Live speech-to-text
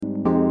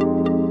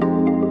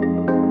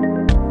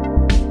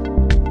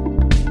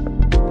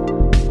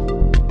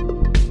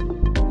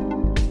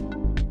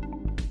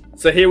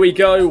So here we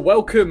go.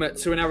 Welcome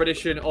to another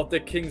edition of the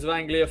Kings of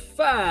Anglia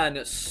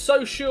Fan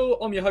Social.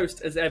 I'm your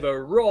host as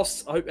ever,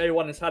 Ross. I hope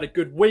everyone has had a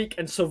good week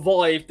and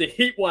survived the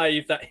heat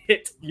wave that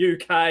hit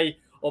UK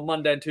on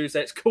Monday and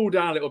Tuesday. It's cooled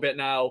down a little bit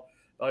now.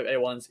 I hope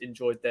everyone's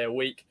enjoyed their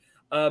week.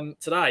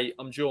 Today,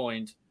 I'm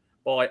joined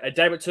by a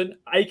Davidson,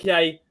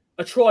 aka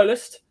a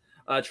trialist,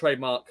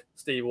 trademark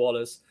Steve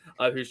Wallace,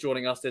 who's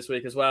joining us this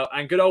week as well,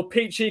 and good old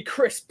Peachy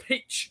Chris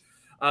Peach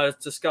to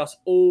discuss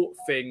all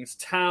things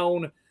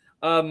town.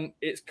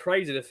 It's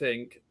crazy to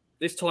think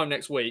this time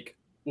next week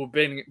we'll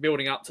be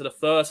building up to the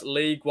first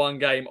League One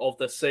game of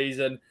the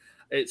season.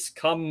 It's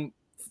come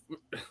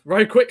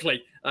very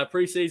quickly.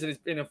 Pre-season is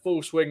in a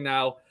full swing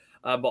now,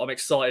 but I'm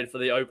excited for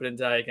the opening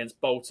day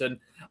against Bolton.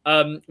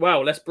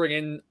 Well, let's bring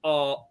in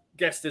our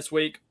guest this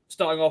week,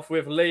 starting off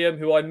with Liam,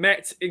 who I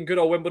met in good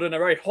old Wimbledon, a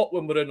very hot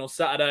Wimbledon on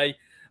Saturday.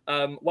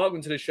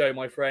 Welcome to the show,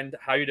 my friend.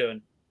 How you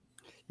doing?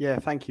 Yeah,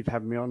 thank you for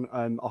having me on.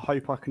 I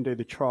hope I can do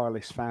the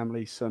trialist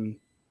family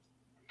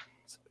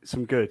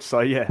some good.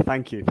 So, yeah,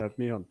 thank you for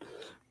having me on.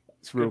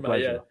 It's a real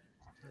pleasure. Yeah.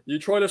 You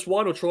trialist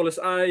 1 or trialist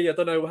A? I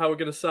don't know how we're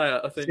going to say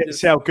it. I think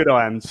see how good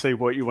I am, see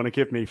what you want to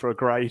give me for a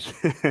grade.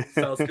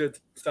 Sounds good.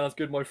 Sounds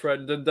good, my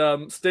friend.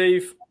 And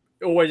Steve,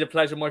 always a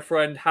pleasure, my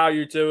friend. How are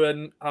you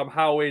doing?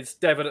 How is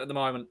Devon at the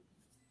moment?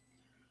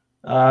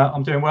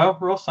 I'm doing well,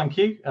 Ross, thank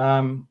you. I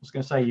was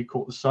going to say you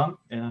caught the sun,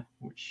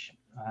 which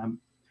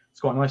it's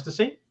quite nice to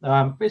see.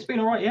 But it's been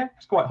all right, yeah.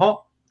 It's quite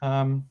hot.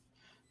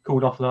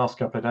 Cooled off the last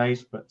couple of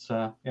days, but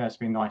yeah, it's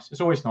been nice.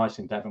 It's always nice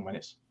in Devon when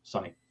it's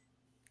sunny.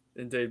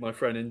 Indeed, my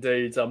friend,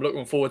 indeed. I'm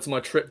looking forward to my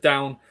trip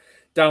down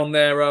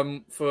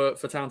there for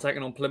Town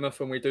taking on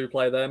Plymouth when we do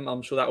play them.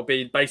 I'm sure that will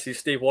be basically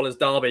Steve Waller's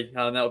derby,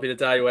 and that will be the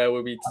day where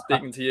we'll be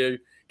speaking to you,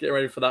 getting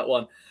ready for that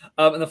one.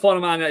 And the final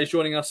man that is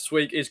joining us this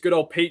week is good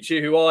old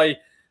Peachy, who I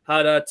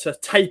had to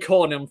take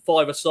on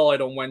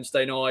 5-a-side on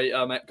Wednesday night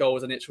at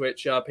Goals and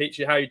Ipswich.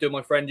 Peachy, how you doing,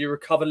 my friend? You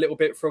recovered a little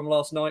bit from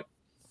last night?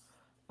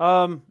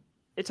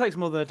 It takes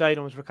more than a day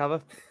to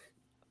recover.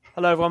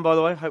 Hello, everyone, by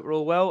the way. Hope we're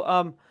all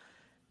well.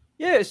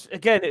 Yeah, it's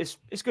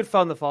good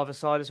fun, the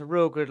 5-a-side. It's a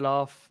real good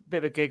laugh, bit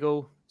of a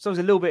giggle. It's always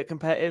a little bit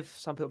competitive.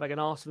 Some people make an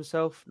arse of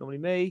themselves, normally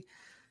me.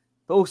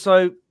 But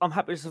also, I'm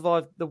happy to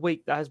survive the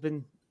week that has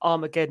been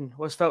Armageddon,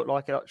 what it's felt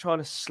like trying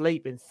to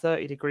sleep in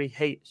 30-degree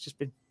heat. It's just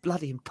been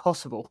bloody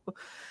impossible. But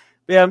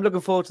yeah, I'm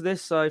looking forward to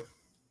this, so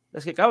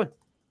let's get going.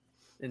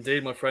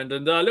 Indeed, my friend.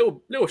 And a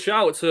little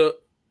shout out to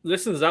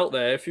listeners out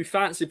there. If you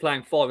fancy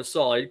playing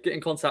 5-a-side, get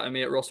in contact with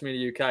me at Ross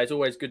Media UK. It's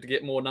always good to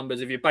get more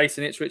numbers. If you're based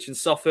in Ipswich and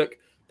Suffolk,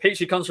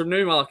 Peachy comes from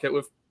Newmarket.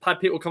 We've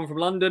had people come from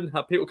London,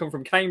 had people come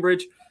from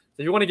Cambridge. So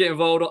if you want to get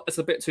involved, it's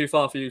a bit too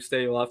far for you,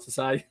 Steve, I have to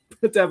say.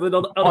 Devon,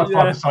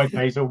 5-a-side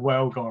days are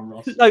well gone,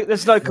 Ross. No,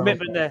 there's no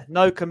commitment there.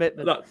 No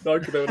commitment. No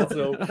commitment at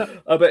all.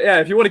 But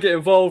yeah, if you want to get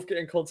involved, get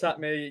in contact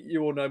with me.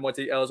 You all know my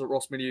details at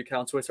Ross Media UK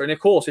on Twitter. And of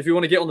course, if you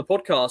want to get on the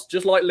podcast,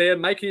 just like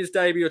Liam, making his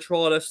debut, a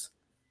trialist,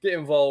 get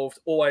involved.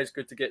 Always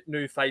good to get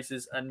new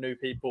faces and new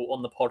people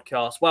on the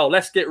podcast. Well,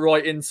 let's get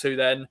right into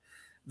then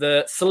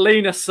the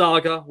Selena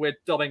saga, we're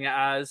dubbing it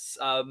as.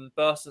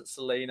 Bursant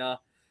Selena.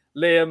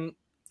 Liam,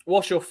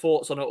 what's your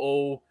thoughts on it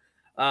all?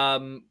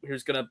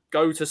 Who's going to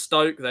go to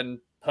Stoke, then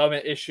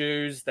permit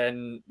issues,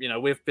 then,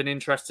 we've been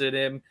interested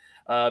in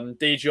him.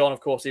 Dijon, of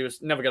course, he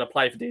was never going to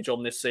play for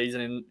Dijon this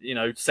season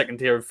in, second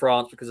tier in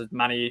France because of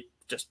Manny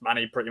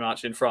pretty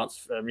much in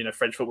France.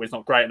 French football is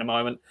not great at the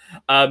moment.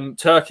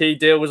 Turkey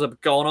deals have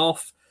gone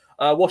off.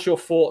 What's your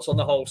thoughts on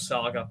the whole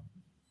saga?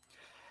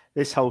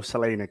 This whole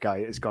Selena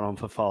gate has gone on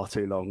for far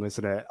too long,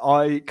 isn't it?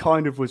 I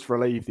kind of was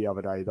relieved the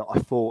other day that I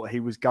thought he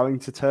was going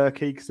to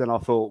Turkey, because then I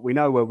thought, we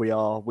know where we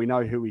are, we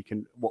know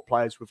what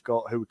players we've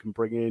got, who we can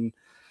bring in.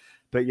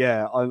 But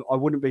yeah, I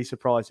wouldn't be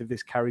surprised if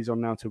this carries on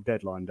now till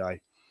deadline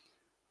day.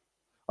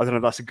 I don't know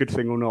if that's a good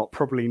thing or not.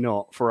 Probably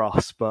not for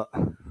us, but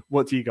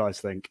what do you guys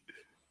think?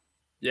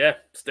 Yeah,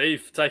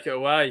 Steve, take it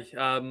away.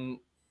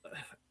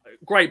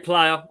 Great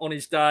player on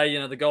his day.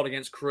 The goal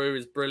against Crewe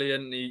is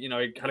brilliant. He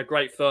had a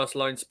great first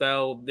loan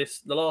spell.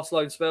 The last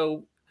loan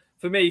spell,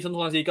 for me,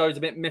 sometimes he goes a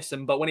bit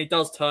missing, but when he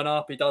does turn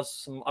up, he does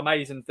some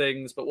amazing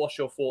things. But what's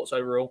your thoughts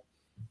overall?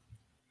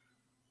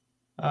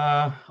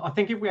 I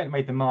think if we hadn't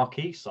made the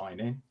marquee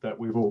signing that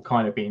we've all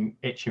kind of been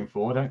itching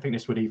for, I don't think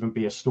this would even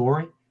be a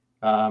story.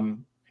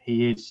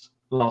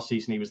 Last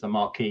season, he was the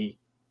marquee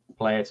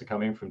player to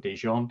come in from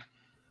Dijon.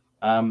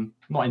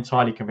 Not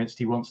entirely convinced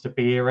he wants to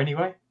be here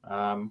anyway.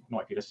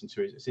 Not if you listen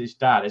to his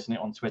dad, isn't it,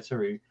 on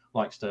Twitter, who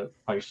likes to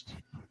post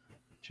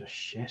just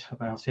shit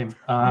about him.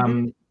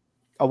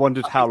 I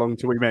wondered how long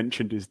till we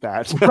mentioned his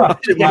dad.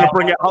 Did you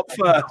bring it up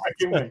first?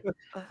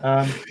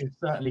 He's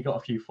certainly got a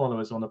few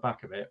followers on the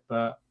back of it,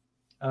 but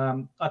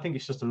I think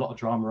it's just a lot of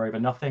drama over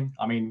nothing.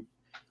 I mean,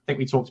 I think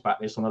we talked about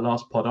this on the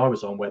last pod I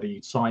was on, whether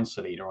you'd sign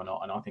Selena or not,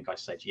 and I think I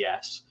said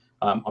yes.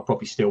 I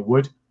probably still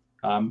would.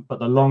 But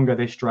the longer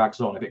this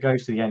drags on, if it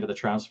goes to the end of the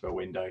transfer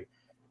window,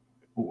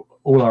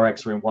 all our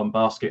eggs are in one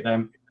basket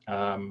then,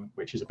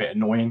 which is a bit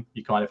annoying.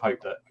 You kind of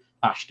hope that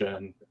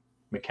Ashton,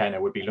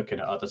 McKenna would be looking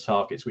at other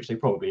targets, which they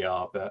probably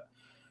are. But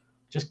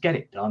just get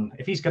it done.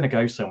 If he's going to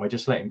go somewhere,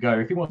 just let him go.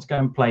 If he wants to go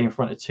and play in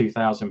front of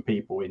 2,000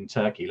 people in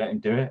Turkey, let him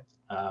do it.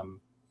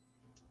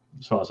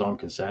 As far as I'm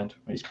concerned,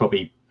 he's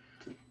probably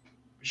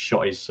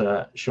shot his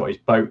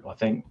boat, I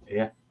think.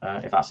 Yeah,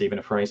 if that's even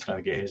a phrase, I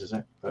don't think it is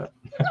it? But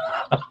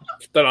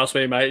don't ask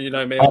me, mate. You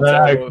know me. I don't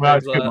know.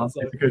 Well, it's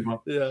a good one.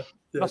 Yeah,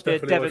 must be a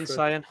Devon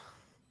saying.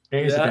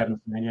 It is a Devon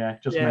saying. Yeah,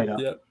 just made up.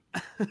 Yeah.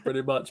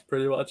 pretty much.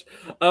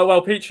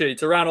 Well, Peachy,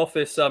 to round off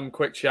this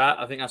quick chat,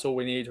 I think that's all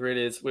we need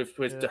really. Is we've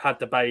had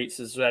debates.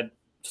 As said,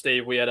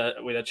 Steve, we had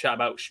a chat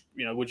about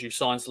would you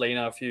sign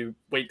Selena a few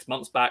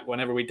months back,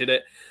 whenever we did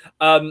it.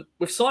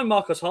 We've signed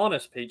Marcus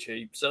Harness,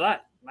 Peachy, so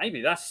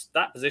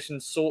that position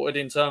sorted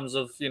in terms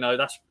of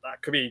that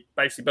could be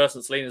basically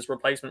Bertrand Selena's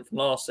replacement from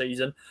last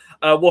season.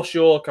 What's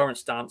your current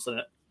stance on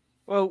it?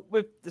 Well,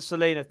 with the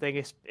Selena thing,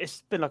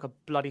 it's been like a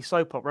bloody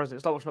soap opera, hasn't it?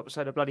 It's like watching an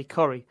episode of bloody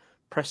Corrie.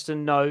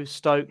 Preston knows,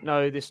 Stoke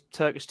know, this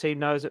Turkish team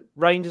knows that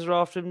Rangers are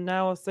after him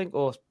now, I think,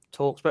 or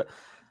talks. But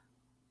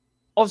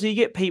obviously you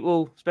get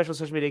people, especially on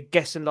social media,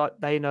 guessing like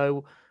they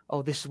know,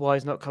 oh, this is why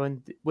he's not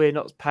coming. We're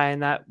not paying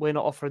that. We're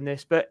not offering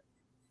this. But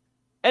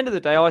end of the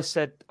day, I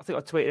think I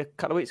tweeted a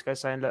couple of weeks ago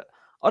saying, look,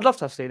 I'd love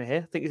to have Selena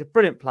here. I think he's a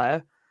brilliant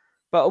player,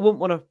 but I wouldn't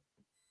want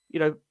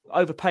to,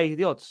 overpay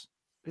the odds.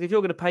 Because if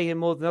you're going to pay him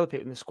more than other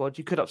people in the squad,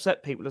 you could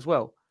upset people as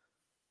well.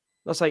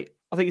 I think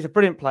he's a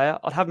brilliant player.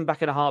 I'd have him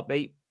back in a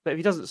heartbeat. But if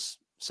he doesn't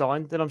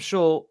sign, then I'm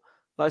sure,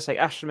 like I say,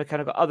 Ashton McKenna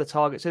have got other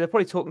targets who they're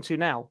probably talking to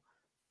now.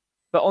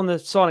 But on the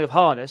signing of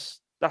Harness,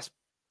 that's,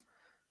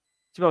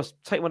 to be honest,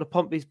 take one of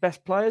Pompey's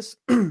best players.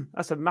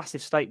 That's a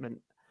massive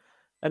statement.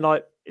 And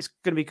it's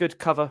going to be good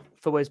cover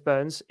for Wes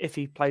Burns if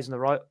he plays on the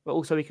right, but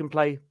also he can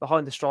play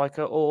behind the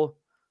striker or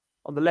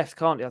on the left,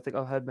 can't he? I think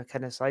I heard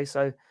McKenna say.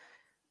 So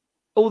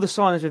all the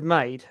signings we've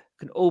made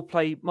can all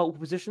play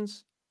multiple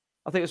positions.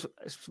 I think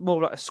it's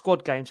more like a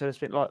squad game, so to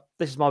speak. Like,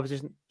 this is my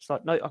position. It's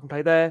like, no, I can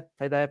play there,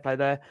 play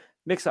there,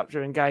 mix up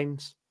during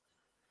games.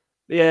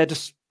 But yeah,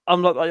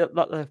 I'm like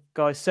the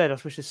guy said, I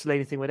wish this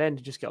Selena thing would end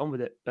and just get on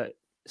with it. But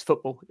it's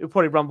football. It'll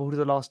probably rumble to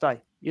the last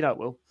day. It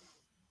will.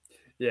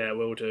 Yeah, it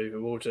will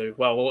do.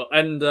 Well,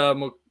 and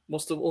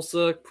what's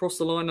the cross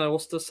the line?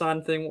 What's the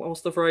sand thing?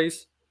 What's the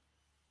phrase?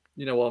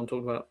 You know what I'm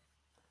talking about.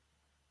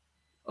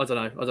 I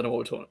don't know what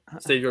we're talking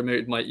about. Steve, you're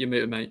muted, mate. You're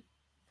muted, mate.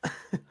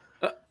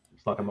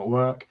 It's like I'm at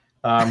work.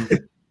 I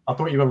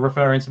thought you were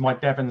referring to my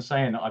Devon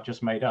saying that I've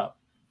just made up.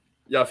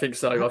 Yeah, I think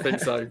so.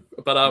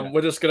 But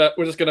we're just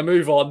gonna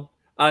move on.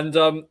 And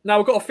now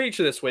we've got a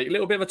feature this week, a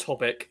little bit of a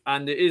topic,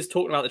 and it is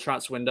talking about the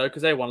transfer window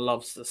because everyone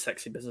loves the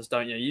sexy business,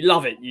 don't you? You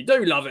love it. You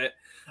do love it.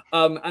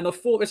 And I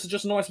thought this is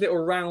just a nice little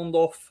round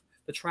off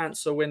the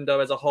transfer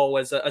window as a whole,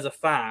 as a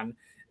fan,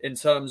 in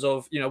terms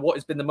of what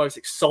has been the most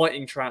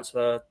exciting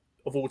transfer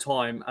of all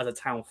time as a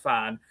Town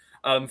fan.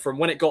 From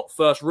when it got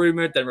first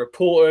rumoured, then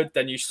reported,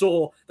 then you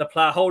saw the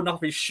player holding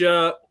up his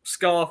shirt,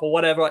 scarf or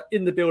whatever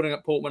in the building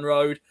at Portman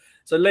Road.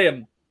 So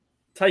Liam,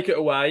 take it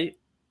away.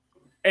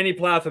 Any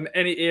player from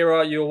any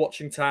era you're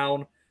watching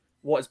Town,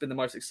 what has been the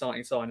most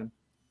exciting signing?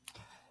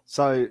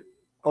 So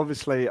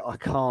obviously I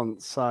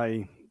can't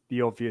say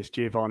the obvious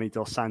Giovanni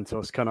Dos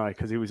Santos, can I?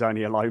 Because he was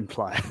only a loan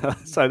player.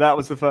 So that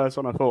was the first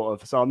one I thought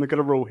of. So I'm not going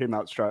to rule him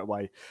out straight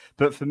away.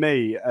 But for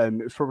me,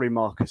 it was probably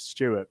Marcus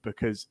Stewart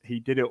because he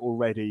did it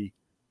already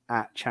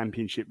at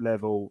championship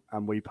level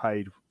and we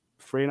paid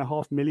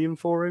 $3.5 million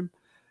for him,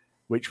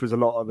 which was a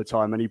lot of the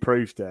time, and he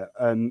proved it.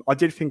 I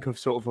did think of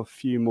sort of a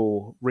few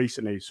more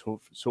recently,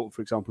 sort of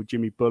for example,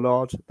 Jimmy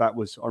Bullard. I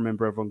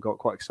remember everyone got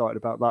quite excited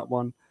about that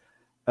one.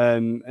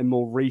 In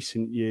more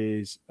recent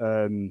years,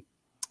 I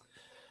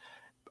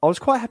was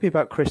quite happy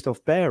about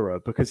Christoph Bearer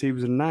because he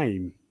was a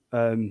name.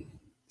 But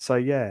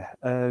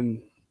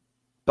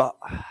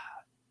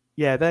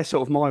yeah, they're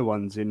sort of my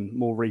ones in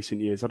more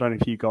recent years. I don't know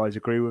if you guys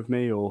agree with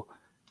me or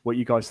what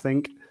you guys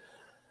think.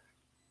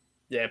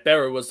 Yeah,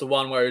 Bearer was the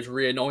one where he was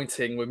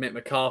reanointing with Mick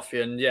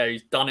McCarthy, and yeah,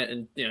 he's done it.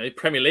 And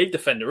Premier League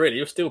defender, really, he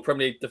was still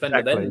Premier League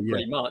defender then,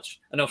 pretty much.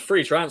 And a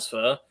free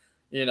transfer.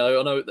 I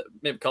know that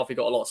Mick McCarthy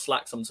got a lot of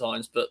slack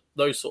sometimes, but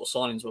those sort of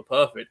signings were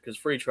perfect because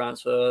free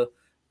transfer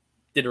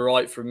did all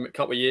right for a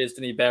couple of years,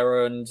 didn't he,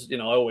 Bearer? And I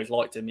always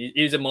liked him. He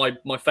was in my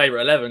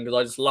favourite 11 because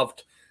I just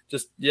loved he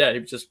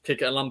would just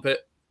kick it and lump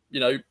it.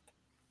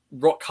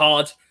 Rock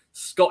hard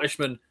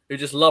Scottishman who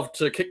just loved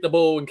to kick the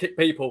ball and kick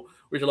people,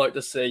 which I like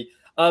to see.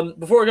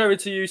 Before I go over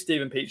to you,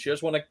 Stephen Peachy, I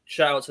just want to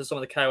shout out to some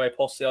of the KOA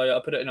posse. I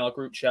put it in our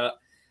group chat.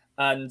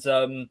 And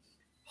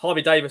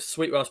Harvey Davis,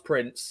 Sweetgrass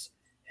Prince,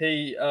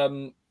 he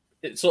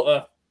it sort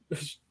of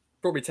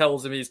probably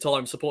tells him his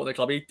time supporting the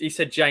club. He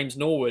said James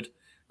Norwood,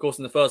 of course,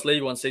 in the first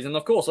League One season. And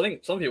of course, I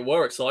think some people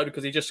were excited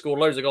because he just scored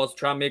loads of goals for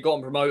Tranmere, got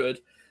him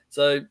promoted.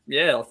 So,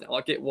 yeah, I think I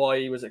get why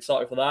he was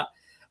excited for that.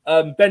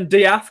 Ben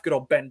Diaf, good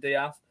old Ben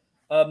Diaf,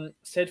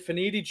 said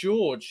Finidi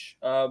George.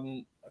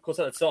 Of course,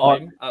 at the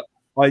time...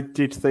 I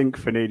did think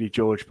Finidi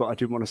George, but I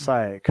didn't want to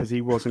say it because he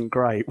wasn't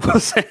great,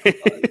 was he?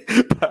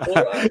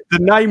 The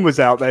name was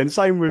out there, and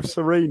same with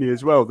Serini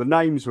as well. The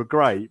names were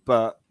great,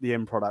 but the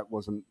end product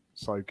wasn't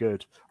so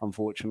good,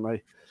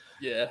 unfortunately.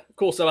 Yeah, of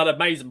course, they had an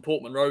amazing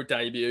Portman Road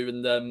debut,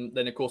 and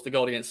then, of course, the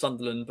goal against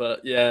Sunderland. But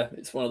yeah,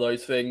 it's one of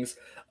those things.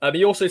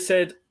 He also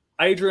said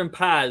Adrian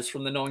Paz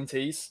from the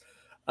 90s.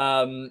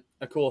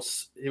 Of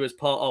course, he was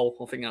part. Oh,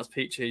 I think that's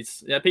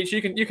Peachy's. Yeah,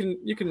 Peachy,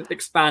 you can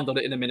expand on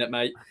it in a minute,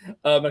 mate.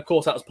 Of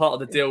course, that was part of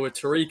the deal with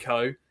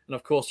Tarico, and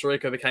of course,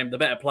 Tarico became the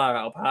better player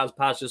out of Paz.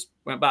 Paz just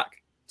went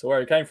back to where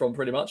he came from,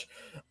 pretty much.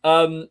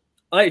 I'll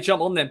let you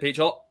jump on then, Peach.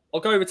 I'll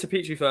go over to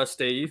Peachy first,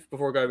 Steve,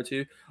 before I go over to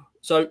you.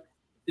 So,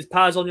 is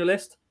Paz on your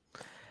list?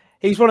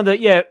 He's one of the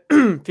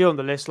few on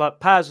the list. Like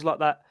Paz was like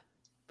that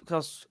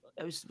because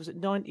it was it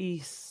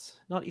 90,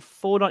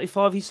 94,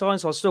 95 he signed,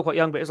 so I was still quite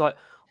young, but it's like,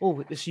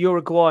 oh, this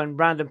Uruguayan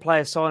random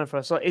player signing for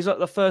us. So he's like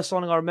the first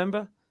signing I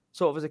remember,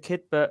 sort of as a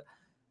kid, but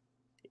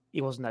he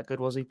wasn't that good,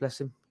 was he?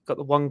 Bless him. Got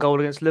the one goal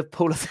against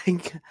Liverpool, I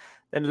think,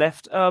 then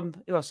left.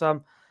 It was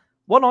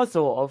one I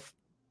thought of.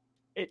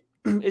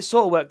 It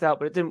sort of worked out,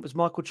 but it didn't. Was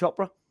Michael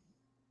Chopra.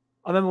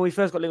 I remember when we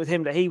first got linked with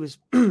him that he was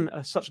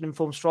such an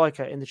informed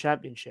striker in the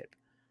Championship.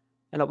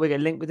 And like we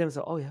get linked with him,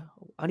 so yeah,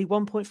 only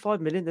 1.5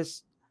 million. Didn't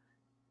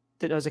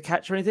know there was a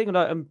catch or anything.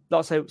 And like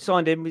I say,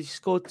 signed him. He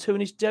scored 2 in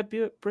his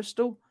debut at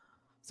Bristol.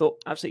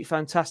 Thought absolutely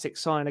fantastic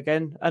sign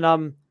again.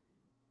 And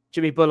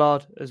Jimmy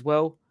Bullard as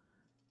well.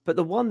 But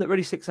the one that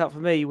really sticks out for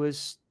me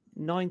was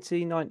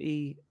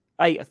 1998,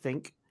 I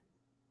think.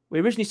 We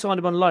originally signed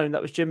him on loan.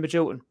 That was Jim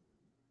Magilton.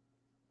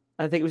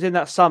 And I think it was in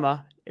that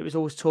summer. It was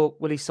always talk: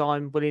 will he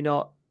sign? Will he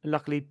not? And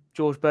luckily,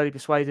 George Birdie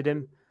persuaded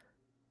him.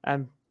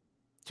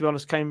 To be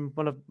honest, came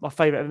one of my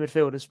favourite ever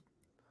midfielders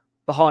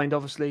behind,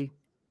 obviously,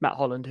 Matt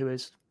Holland, who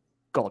is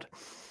God.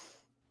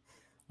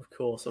 Of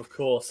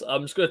course.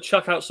 I'm just going to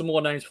chuck out some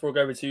more names before I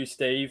go over to you,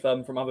 Steve,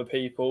 from other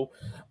people.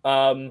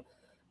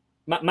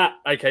 Matt,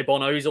 a.k.a.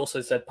 Bono, he's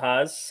also said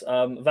Paz.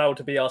 Val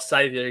to be our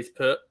saviour, he's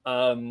put.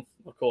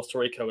 Of course,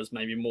 Tarico was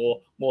maybe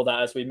more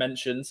that, as we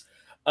mentioned.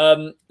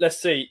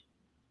 Let's see.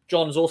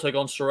 John's also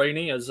gone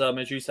Sereni,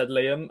 as you said,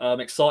 Liam.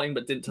 Exciting,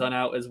 but didn't turn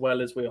out as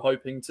well as we were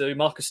hoping to.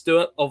 Marcus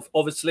Stewart,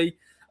 obviously.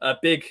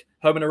 Big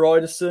Herman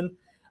Ryderson.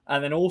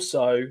 And then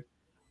also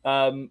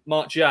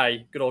Mark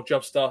J, good old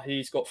Jubster.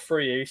 He's got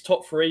 3. He's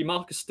top 3.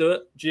 Marcus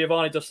Stewart,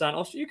 Giovanni Dos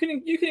Santos. You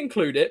can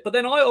include it. But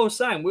then I was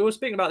saying, we were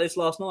speaking about this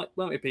last night,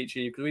 weren't we,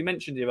 Peachy? Because we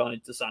mentioned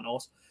Giovanni Dos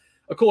Santos.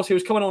 Of course, he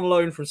was coming on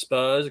loan from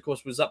Spurs. Of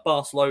course, was at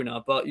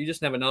Barcelona. But you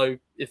just never know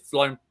if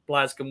loan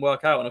players can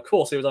work out. And of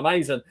course, he was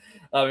amazing.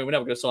 I mean, we're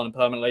never going to sign him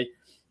permanently.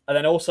 And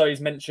then also he's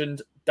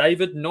mentioned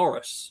David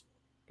Norris.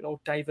 Good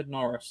old David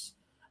Norris.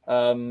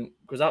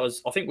 Because that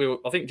was, I think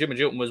Jim and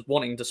Jilton was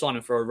wanting to sign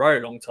him for a very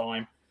long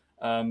time.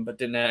 But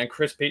didn't. And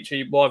Chris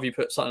Peachy, why have you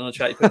put something on the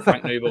chat? You put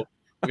Frank Noble.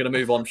 We're going to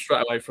move on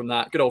straight away from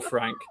that. Good old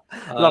Frank.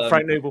 Love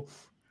Frank Noble.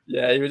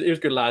 Yeah, he was a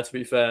good lad, to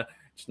be fair.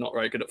 Just not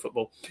very good at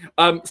football.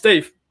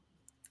 Steve,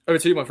 over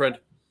to you, my friend.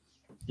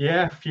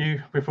 Yeah, a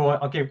few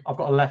before I've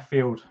got a left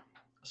field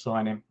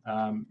signing.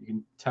 You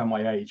can tell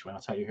my age when I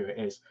tell you who it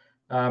is.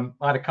 I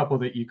had a couple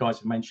that you guys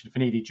have mentioned.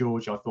 Finidi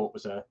George, I thought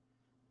was a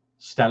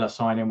stellar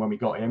signing when we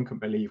got him. Couldn't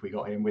believe we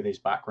got him with his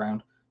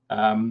background.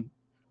 I'm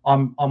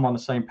on the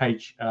same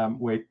page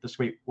with the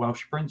sweet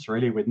Welsh Prince,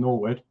 really, with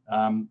Norwood.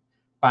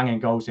 Banging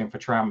goals in for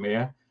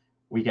Tranmere.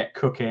 We get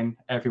cooking.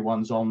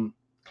 Everyone's on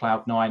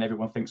cloud 9.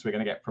 Everyone thinks we're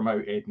going to get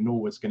promoted.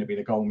 Norwood's going to be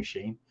the goal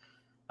machine.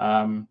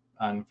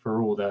 And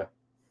for all the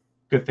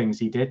good things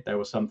he did, there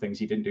were some things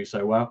he didn't do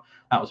so well.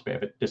 That was a bit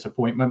of a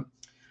disappointment.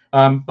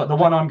 But the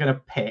one I'm going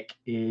to pick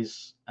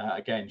is,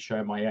 again,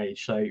 showing my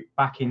age. So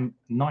back in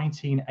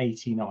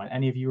 1989,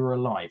 any of you were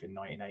alive in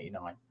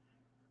 1989?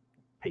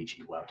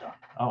 Peachy, well done.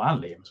 Oh,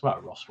 and Liam as well.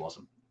 Ross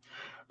wasn't.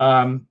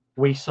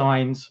 We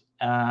signed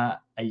a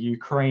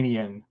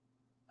Ukrainian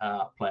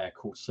player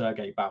called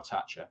Sergei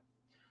Baltacha.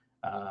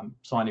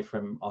 Signed it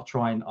from. I'll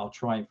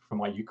try for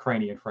my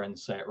Ukrainian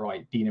friends say it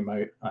right.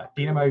 Dynamo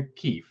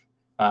Kyiv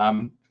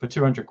for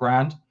 200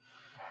 grand.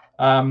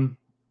 I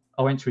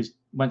went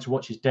to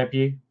watch his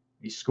debut.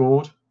 He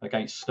scored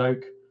against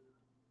Stoke.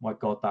 My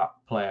God, that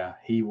player!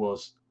 He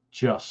was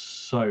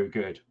just so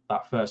good.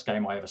 That first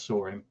game I ever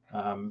saw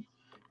him.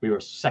 We were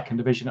second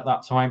division at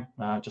that time,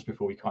 just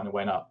before we kind of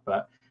went up.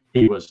 But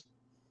he was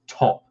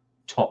top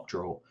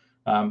draw.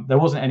 There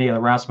wasn't any of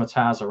the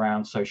razzmatazz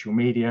around social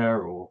media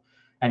or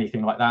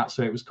anything like that,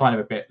 so it was kind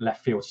of a bit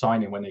left field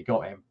signing when they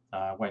got him.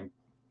 When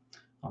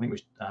I think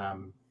it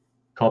was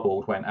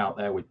Cobbold went out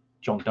there with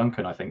John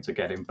Duncan, I think, to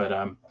get him. But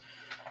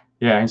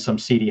yeah, in some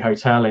seedy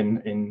hotel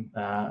in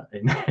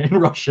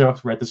Russia.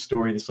 I've read the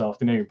story this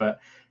afternoon,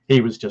 but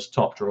he was just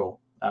top draw.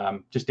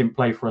 Just didn't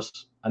play for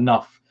us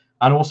enough,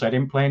 and also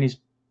didn't play in his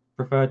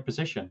preferred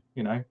position.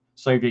 You know,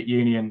 Soviet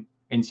Union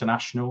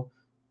international,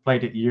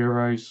 played at the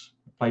Euros,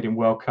 played in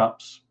World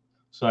Cups.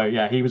 So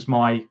yeah, he was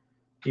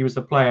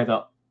the player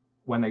that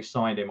when they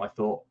signed him, I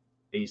thought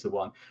he's the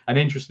one. And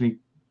interestingly,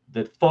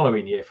 the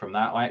following year from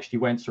that, I actually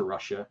went to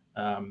Russia,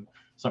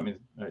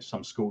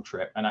 some school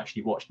trip, and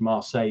actually watched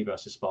Marseille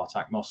versus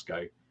Spartak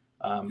Moscow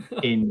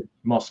in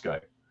Moscow.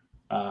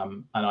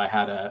 And I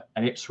had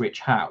an Ipswich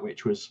hat,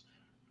 which was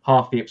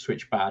half the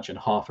Ipswich badge and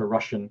half a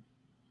Russian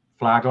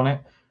flag on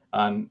it.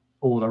 And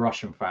all the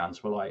Russian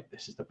fans were like,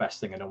 "This is the best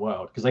thing in the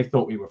world," because they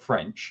thought we were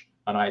French,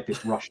 and I had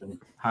this Russian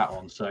hat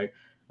on. So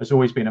there's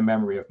always been a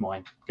memory of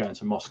mine going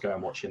to Moscow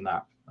and watching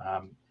that.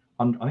 I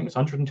think it's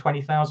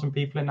 120,000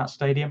 people in that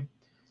stadium.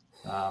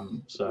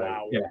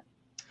 Wow. Yeah.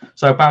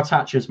 So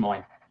Baltacci's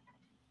mine.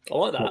 I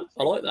like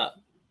that.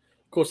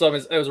 Of course,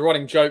 it was a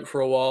running joke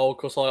for a while. Of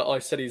course, I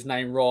said his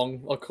name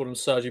wrong. I called him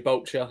Sergi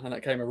Bolcher, and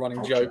that became a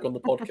running joke on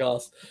the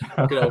podcast.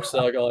 Good old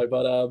Sergei.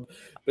 But I don't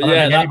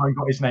think anyone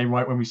got his name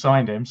right when we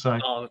signed him. So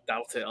I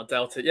doubt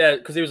it. Yeah,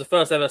 because he was the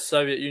first ever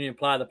Soviet Union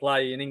player to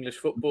play in English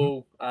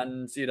football,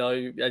 and as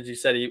you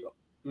said, he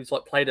was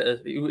like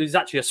he was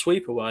actually a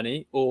sweeper, weren't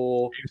he?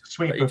 Or he was a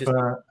sweeper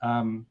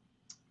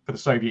for the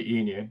Soviet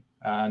Union,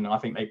 and I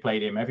think they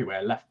played him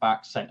everywhere: left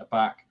back, centre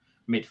back,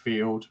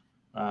 midfield.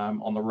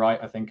 On the right,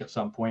 I think, at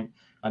some point,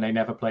 and they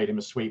never played him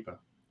as sweeper,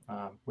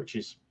 which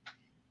is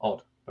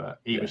odd.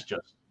 But he was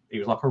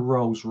like a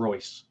Rolls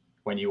Royce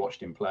when you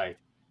watched him play.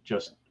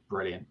 Just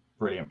brilliant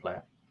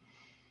player.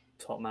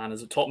 Top man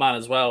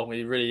as well.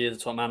 He really is a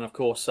top man. Of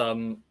course,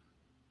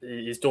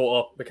 his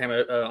daughter became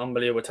an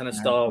unbelievable tennis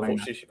star.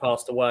 Unfortunately, she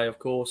passed away, of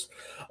course.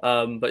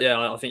 But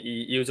yeah, I think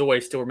he was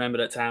always still remembered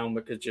at town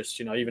because just,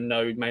 even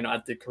though he may not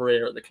have the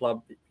career at the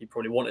club he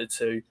probably wanted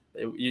to,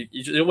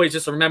 you always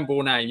just remember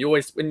a name. You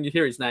always, when you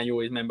hear his name, you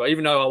always remember.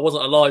 Even though I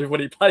wasn't alive when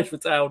he played for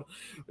town,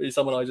 he's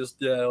someone I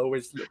just,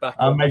 always look back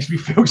on. Makes me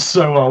feel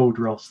so old,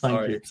 Ross.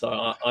 Thank you.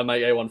 So I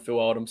make everyone feel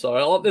old. I'm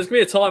sorry. There's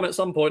going to be a time at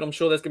some point, I'm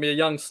sure there's going to be a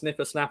young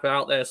snapper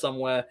out there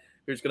somewhere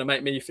who's going to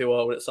make me feel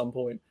old at some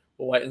point.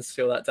 We'll wait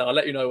until that day. I'll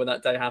let you know when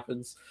that day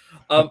happens.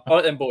 All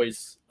right then,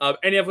 boys.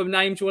 Any other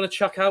names you want to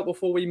chuck out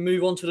before we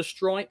move on to the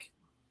strike?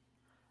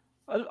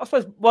 I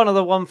suppose one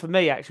other one for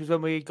me actually was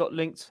when we got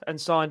linked and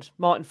signed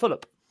Martin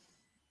Fulop.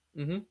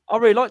 Mm-hmm. I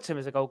really liked him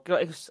as a goal.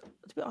 I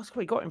asked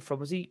where he got him from.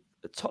 Was he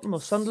at Tottenham or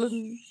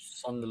Sunderland?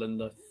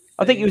 Sunderland.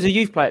 I think he was a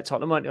youth player at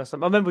Tottenham, weren't he? Or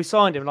something. I remember we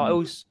signed him. I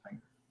was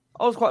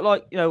quite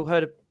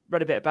read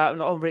a bit about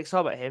him. I'm really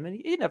excited about him, and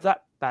he didn't have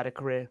that bad a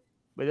career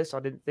with us. I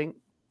didn't think.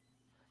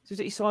 So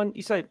he signed.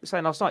 You saying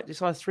last night? He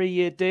signed a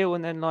 3-year deal,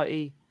 and then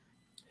he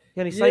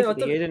only stayed for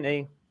the year, didn't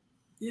he?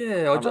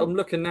 Yeah, I'm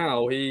looking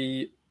now.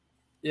 He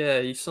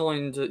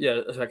signed. A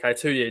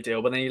 2-year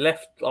deal, but then he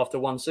left after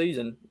one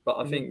season. But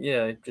I think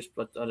just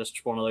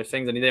one of those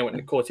things. And he then went.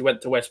 Of course, he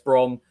went to West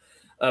Brom,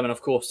 and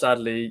of course,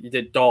 sadly, he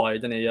did die,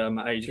 didn't he?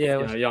 At age,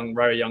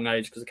 very young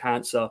age because of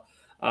cancer.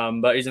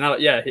 But he's another.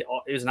 Yeah,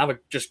 he was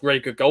another just very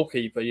good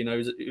goalkeeper. He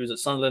was at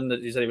Sunderland.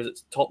 He said he was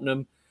at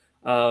Tottenham.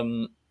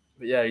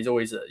 But yeah, he's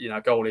always a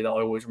goalie that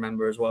I always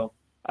remember as well.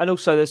 And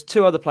also, there's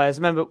 2 other players.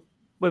 Remember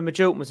when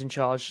Majilton was in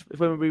charge?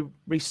 When we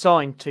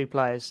re-signed 2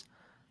 players,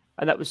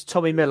 and that was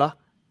Tommy Miller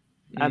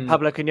and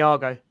Pablo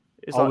Caniago.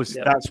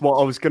 That's what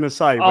I was going to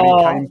say when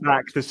he came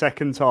back the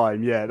second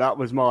time. Yeah, that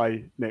was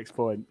my next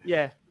point.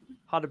 Yeah,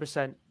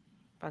 100%,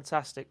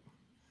 fantastic.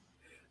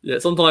 Yeah,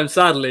 sometimes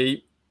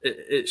sadly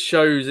it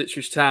shows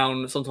Ipswich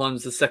Town.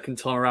 Sometimes the second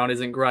time around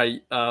isn't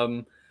great.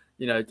 I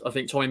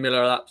think Tommy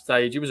Miller at that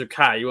stage, he was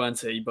okay, weren't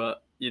he?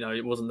 But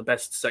it wasn't the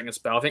best second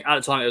spell. I think at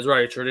the time it was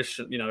very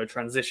a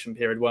transition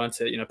period,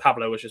 weren't it?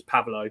 Pablo was just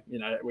Pablo.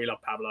 We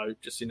love Pablo.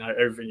 Just,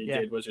 everything he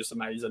did was just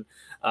amazing.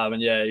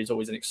 He's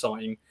always an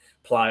exciting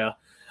player.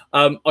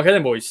 Okay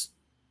then, boys.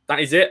 That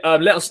is it.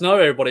 Let us know,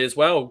 everybody, as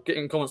well. Get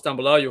in comments down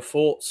below your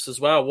thoughts as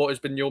well. What has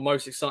been your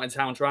most exciting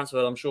town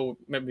transfer? I'm sure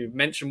maybe we've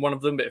mentioned one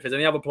of them, but if there's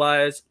any other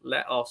players,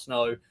 let us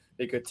know.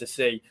 Be good to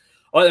see.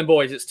 All right then,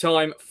 boys. It's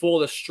time for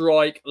the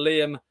strike.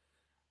 Liam,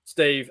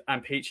 Steve,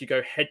 and Peachy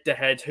go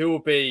head-to-head. Who will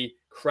be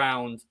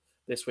crowned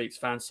this week's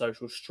Fans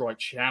Social Strike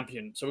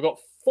champion? So we've got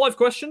 5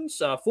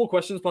 questions, 4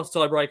 questions plus a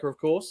tiebreaker, of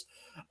course.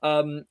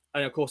 And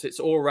of course, it's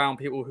all around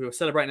people who are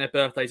celebrating their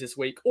birthdays this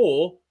week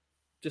or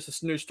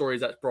just the news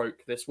stories that broke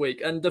this week.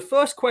 And the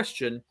first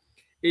question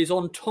is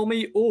on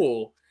Tommy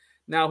Orr.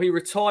 Now, he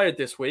retired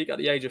this week at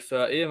the age of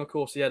 30. And of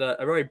course, he had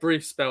a very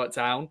brief spell at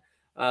town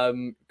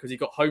because he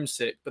got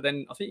homesick. But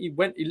then I think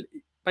he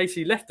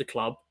basically left the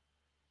club,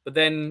 but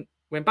then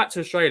went back to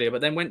Australia,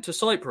 but then went to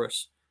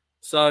Cyprus.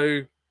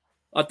 So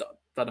I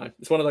don't know.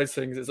 It's one of those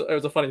things. It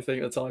was a funny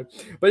thing at the time.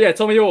 But yeah,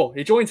 Tommy Orr,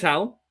 he joined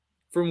town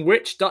from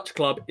which Dutch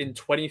club in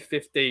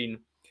 2015?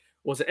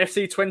 Was it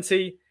FC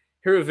Twente,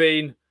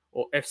 Heerenveen,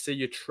 or FC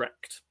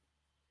Utrecht?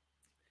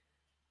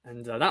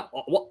 And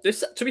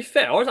to be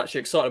fair, I was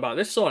actually excited about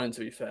this signing, to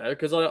be fair,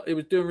 because he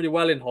was doing really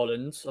well in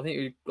Holland. I think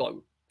he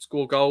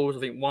scored goals. I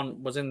think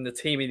one was in the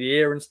team of the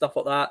year and stuff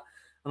like that.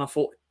 And I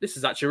thought, this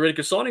is actually a really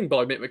good signing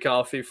by Mick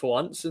McCarthy for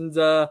once. And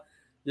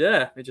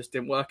it just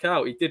didn't work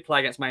out. He did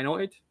play against Man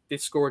United,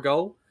 did score a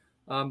goal,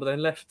 but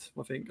then left,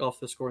 I think,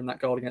 after scoring that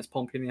goal against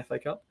Pompey in the FA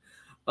Cup.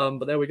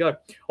 But there we go.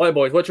 All right,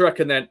 boys, what do you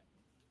reckon then?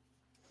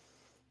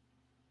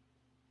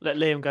 Let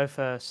Liam go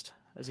first,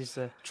 as he's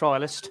the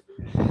trialist.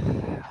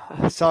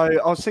 So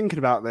I was thinking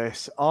about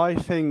this. I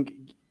think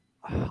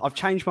I've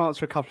changed my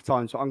answer a couple of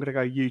times, but I'm going to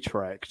go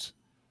Utrecht.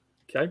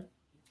 Okay.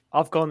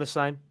 I've gone the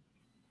same.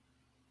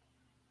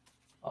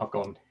 I've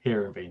gone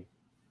Heerenveen.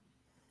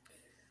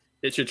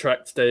 It's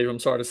Utrecht, Steve. I'm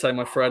sorry to say,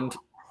 my friend.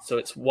 So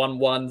it's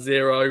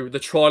 1-1-0. The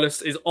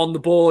trialist is on the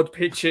board.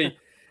 Pitchy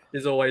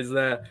is always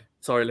there.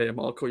 Sorry,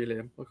 Liam. I'll call you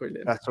Liam.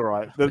 That's all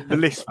right. The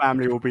List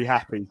family will be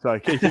happy. So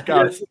keep it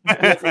going.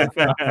 yes, my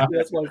friend.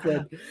 Yes, my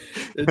friend.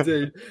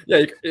 Indeed.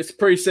 Yeah, it's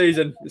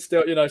pre-season. It's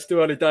still, still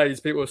early days.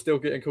 People are still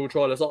getting cool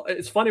trialists.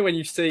 It's funny when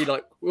you see,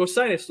 like, we were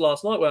saying this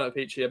last night, weren't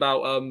we, Peachy,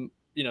 about,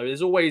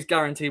 there's always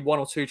guaranteed 1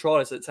 or 2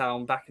 trialists at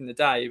town back in the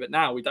day, but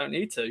now we don't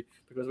need to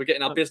because we're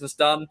getting our business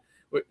done.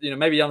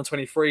 Maybe under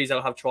 23s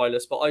they'll have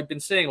trialists, but I've been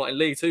seeing, like, in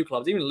League 2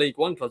 clubs, even League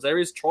 1 clubs, there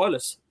is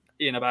trialists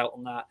in about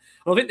on that.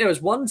 And I think there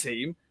was one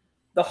team.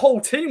 The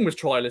whole team was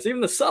trialists,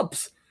 even the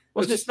subs.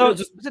 Was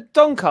it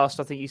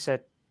Doncaster? I think you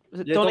said. Was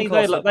it Donny?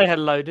 They had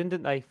a load in,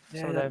 didn't they?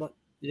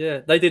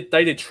 Yeah, they did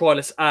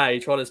trialist A,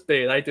 trialist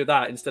B. They did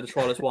that instead of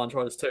trialist 1,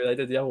 trialist 2. They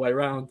did the other way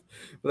around.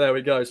 But there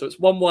we go. So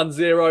it's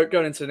 1-1-0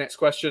 going into the next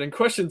question. And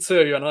question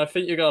 2, and I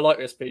think you're going to like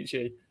this,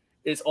 Peachy.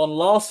 It's on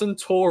Larson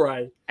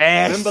Torre.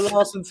 Yes. Remember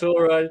Larson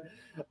Torre?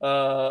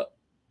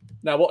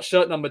 Now, what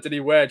shirt number did he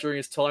wear during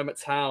his time at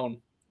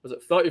town? Was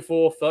it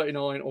 34,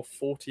 39, or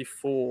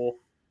 44?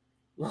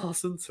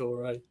 Larson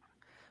Torre.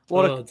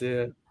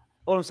 Dear.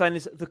 All I'm saying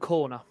is the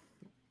corner.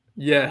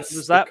 Yes,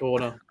 was that the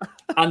corner.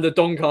 And the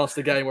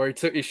Doncaster game where he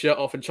took his shirt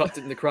off and chucked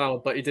it in the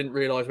crowd, but he didn't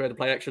realise we had to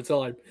play extra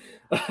time.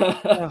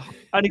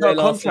 Only got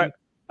a contract.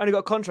 Only got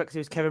a contract because he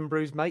was Kevin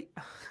Brew's mate.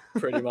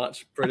 Pretty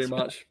much.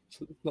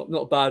 Not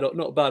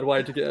a bad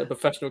way to get a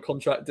professional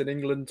contract in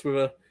England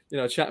with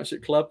a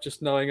championship club,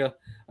 just knowing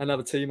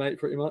another teammate,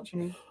 pretty much.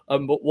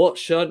 But what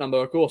shirt number?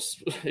 Of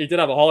course, he did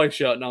have a high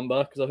shirt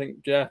number because I think,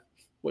 yeah.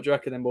 What do you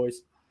reckon, then,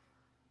 boys?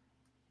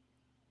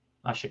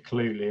 That's your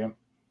clue, Liam.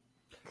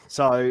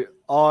 So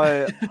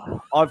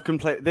I've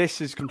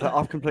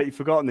completely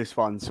forgotten this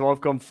one. So I've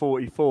gone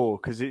 44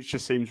 because it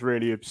just seems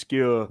really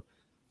obscure.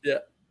 Yeah,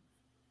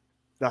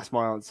 that's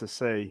my answer.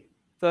 C.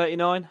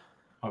 39.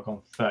 I've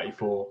gone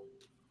 34.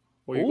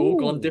 We've all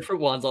gone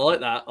different ones. I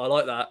like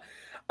that.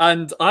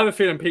 And I have a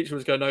feeling Peach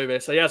was going to know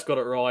this, so he has got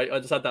it right. I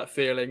just had that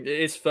feeling. It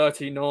is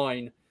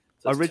 39.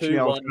 So originally,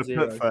 I was going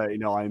to put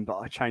 39, but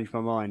I changed my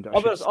mind.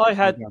 I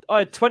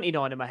had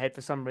 29 in my head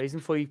for some reason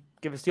before you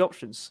give us the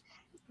options.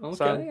 Okay,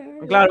 so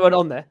I'm glad I went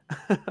on there.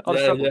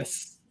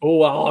 Yes.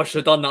 Oh, I should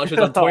have done that. I should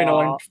have done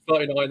 29,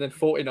 39, then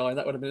 49.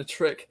 That would have been a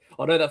trick.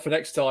 I'll know that for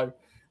next time.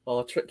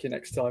 I'll trick you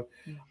next time.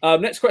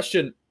 Next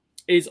question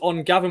is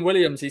on Gavin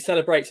Williams. He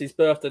celebrates his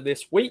birthday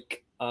this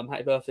week.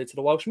 Happy birthday to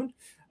the Welshman.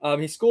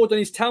 He scored on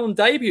his town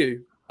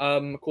debut.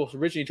 Of course,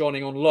 originally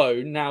joining on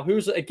loan. Now,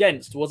 who's it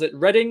against? Was it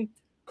Reading,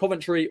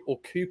 Coventry, or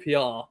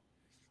QPR?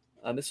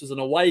 And this was an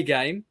away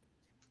game.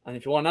 And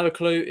if you want another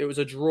clue, it was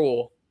a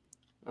draw.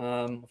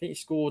 I think he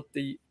scored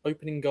the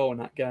opening goal in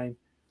that game.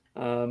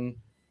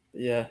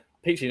 Yeah,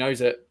 Peachy knows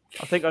it.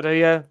 I think I do,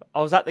 yeah.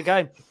 I was at the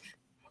game.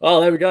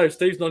 Oh, there we go.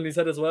 Steve's nodding his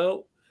head as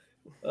well.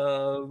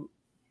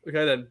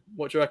 Okay, then.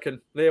 What do you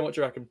reckon? Liam, what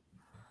do you reckon?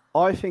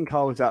 I think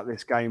I was at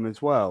this game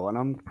as well, and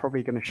I'm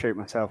probably going to shoot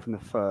myself in the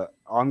foot.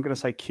 I'm going to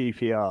say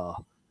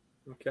QPR.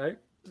 Okay.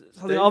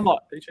 I might.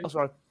 Oh,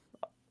 sorry.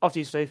 After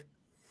you, Steve.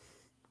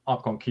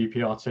 I've gone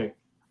QPR too.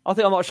 I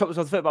think I might have shot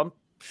myself in the foot, but I'm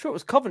sure it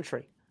was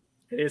Coventry.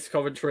 It is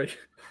Coventry.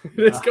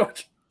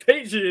 Coventry.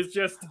 Peachy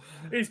is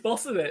he's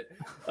bossing it.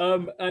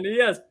 And he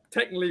has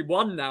technically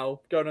won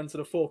now, going on to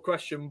the fourth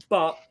question,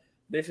 but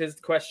this is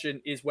the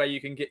question is where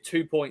you can get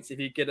 2 points if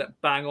you get it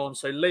bang on.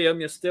 So, Liam,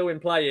 you're still in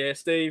play here.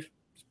 Steve,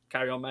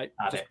 carry on, mate.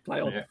 Just play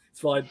on. Yeah.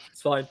 It's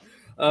fine.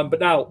 But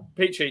now,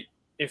 Peachy,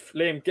 if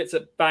Liam gets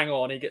it bang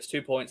on, he gets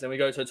 2 points, then we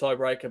go to a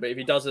tiebreaker. But if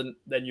he doesn't,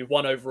 then you've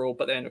won overall.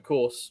 But then, of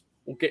course,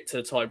 we'll get to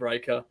the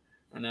tiebreaker.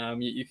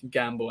 And you can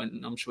gamble,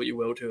 and I'm sure you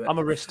will do it. I'm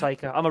a risk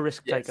taker.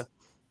 Taker.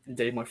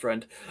 Indeed, my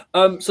friend.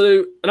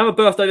 So another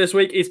birthday this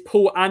week is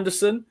Paul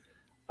Anderson.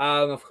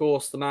 Of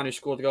course, the man who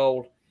scored the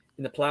goal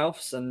in the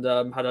playoffs and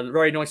had a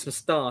very nice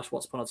moustache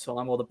once upon a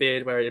time, or the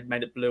beard where he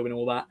made it blue and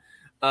all that.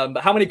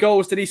 But how many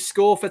goals did he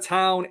score for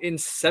Town in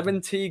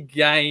 70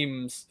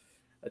 games?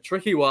 A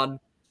tricky one.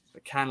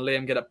 But can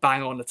Liam get it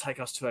bang on to take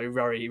us to a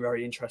very,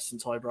 very interesting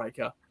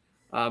tiebreaker?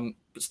 But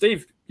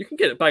Steve, you can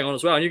get it bang on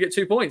as well, and you get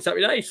 2 points. Happy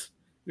days.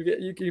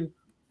 You can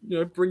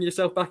bring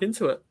yourself back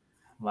into it.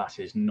 That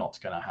is not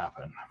going to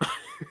happen.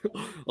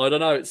 I don't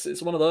know.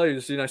 It's one of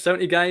those.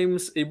 70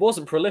 games. He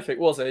wasn't prolific,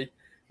 was he?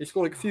 He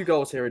scored a few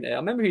goals here and there. I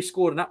remember he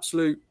scored an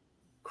absolute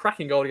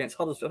cracking goal against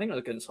Huddersfield. I think it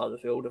was against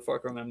Huddersfield, if I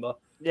can remember.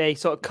 Yeah, he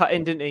sort of cut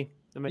in, didn't he?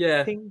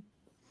 Yeah, it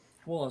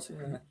was.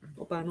 Yeah,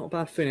 not a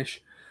bad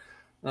finish.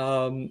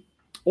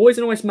 Always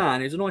a nice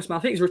man. He's a nice man.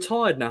 I think he's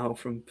retired now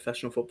from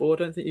professional football. I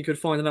don't think you could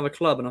find another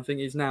club, and I think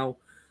he's now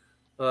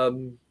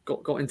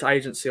got into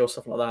agency or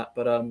stuff like that.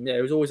 But yeah,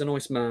 he was always a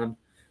nice man.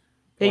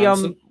 He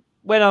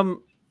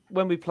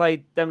when we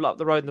played them up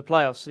the road in the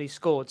playoffs and he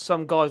scored,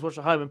 some guys watched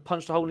at home and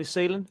punched a hole in his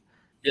ceiling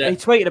Yeah, And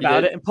he tweeted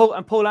about did. it,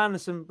 and Paul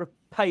Anderson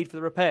paid for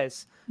the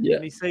repairs. Yeah,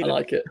 I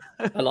like it.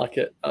 I like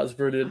it. That was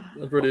brilliant.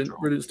 A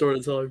brilliant story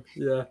at the time.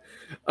 Yeah,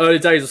 early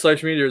days of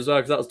social media as well,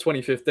 because that was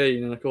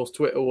 2015, and of course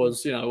Twitter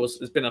was,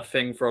 it's been a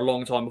thing for a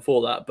long time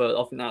before that. But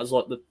I think that was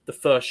like the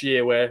first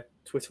year where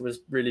Twitter was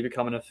really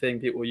becoming a thing.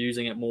 People were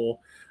using it more.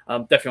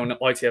 Definitely on the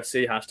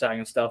ITFC hashtag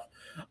and stuff.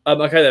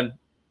 Okay then,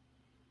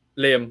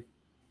 Liam,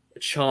 a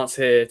chance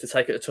here to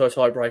take it to a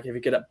tie break if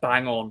you get it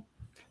bang on.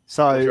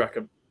 So, what do you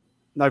reckon?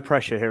 No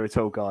pressure here at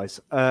all,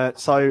 guys.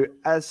 So,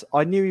 as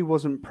I knew he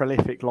wasn't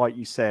prolific, like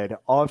you said,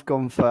 I've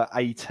gone for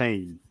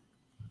 18.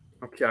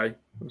 Okay,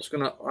 I'm just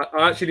gonna.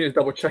 I actually need to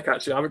double check.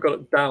 Actually, I haven't got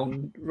it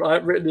down.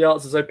 I've written the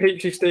answer. So,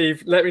 Peachy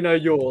Steve, let me know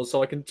yours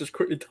so I can just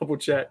quickly double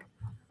check.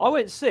 I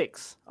went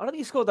 6. I don't think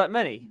he scored that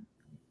many.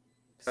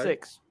 Okay.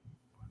 6.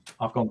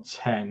 I've gone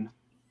 10.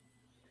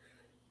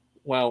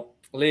 Well,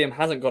 Liam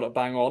hasn't got it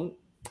bang on,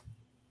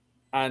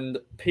 and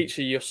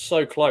Peachy, you're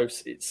so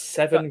close. It's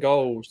 7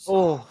 goals.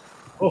 Oh.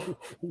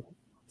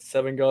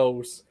 7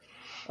 goals.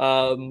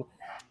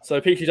 So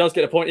Peachy does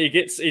get a point.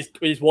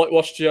 He's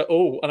whitewashed you.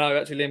 Oh, I know.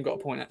 Actually, Liam got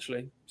a point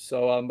actually.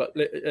 So, but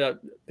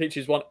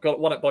Peachy's won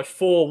it by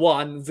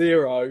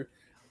 4-1-0.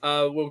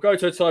 We'll go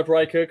to a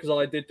tiebreaker because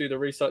I did do the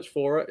research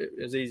for it.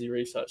 It was easy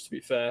research, to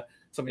be fair.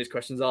 Some of these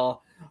questions are.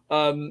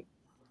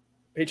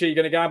 Peachy, you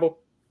going to gamble?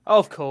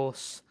 Of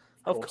course.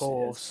 Of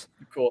course.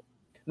 course.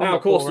 Now,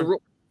 of course,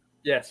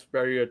 yes,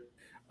 very good.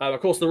 Of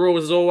course, the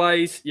rules, as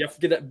always, you have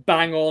to get it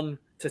bang on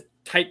to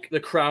take the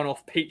crown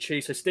off Peachy.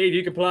 So, Steve,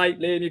 you can play.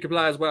 Liam, you can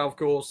play as well, of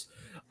course.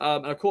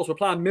 And, of course, we're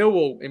playing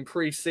Millwall in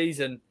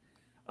pre-season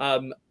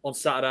on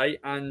Saturday.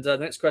 And the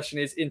next question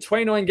is, in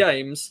 29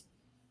 games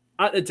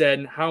at the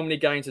Den, how many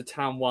games have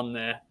Town won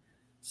there?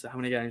 So, how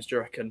many games do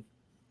you reckon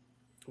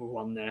we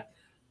won there?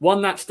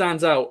 One that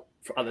stands out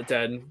at the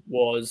Den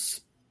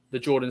was the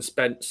Jordan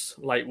Spence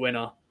late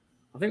winner.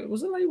 I think it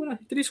was a late winner.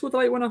 Did he score the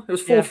late winner? It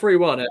was 4-3,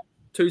 wasn't it?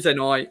 Tuesday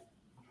night.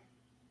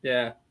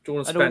 Yeah,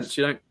 Jordan Spence,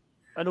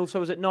 And also,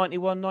 was it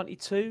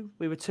 91-92?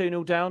 We were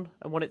 2-0 down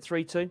and won it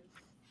 3-2.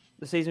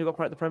 The season we got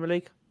promoted to the Premier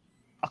League.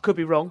 I could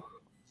be wrong.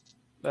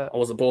 But... I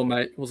wasn't born,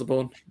 mate. I wasn't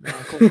born. No,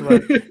 of course you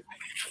weren't.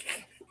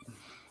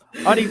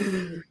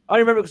 I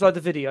remember it because I had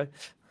the video.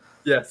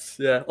 Yes,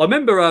 yeah. I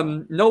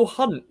remember Noel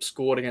Hunt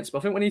scored against me.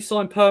 I think when he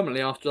signed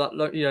permanently after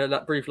that,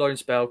 that brief loan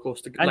spell, of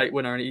course, the late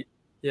winner, and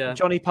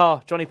Johnny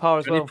Parr as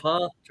well.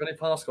 Johnny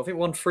Parr scored. I think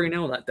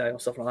 1-3-0 that day or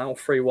something like that, or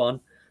 3-1.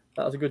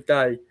 That was a good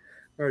day.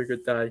 Very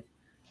good day.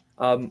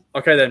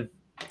 Okay then,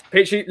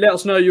 Peachy, let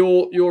us know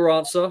your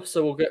answer.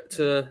 So we'll get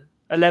to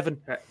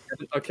 11.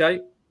 Okay,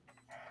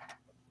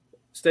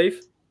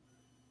 Steve.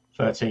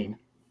 13.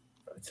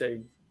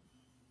 13.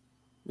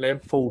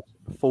 Liam.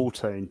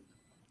 14.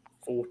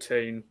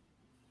 14.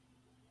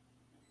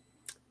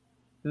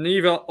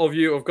 Neither of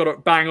you have got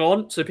it bang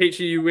on. So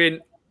Peachy, you win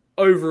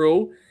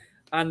overall,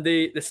 and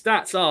the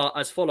stats are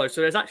as follows.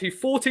 So there's actually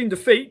 14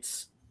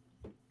 defeats,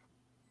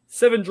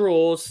 7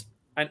 draws,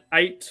 and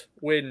 8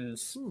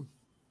 wins.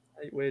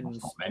 8 wins.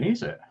 That's not many,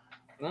 is it?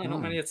 No,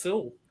 not many at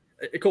all.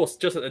 Of course,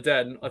 just at the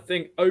Den. I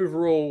think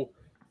overall,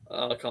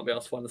 I can't be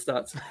asked to find the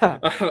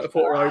stats.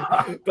 Port Road.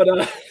 But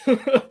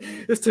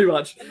it's too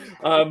much.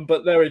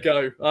 But there we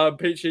go.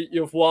 Peachy,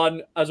 you've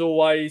won, as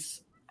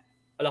always.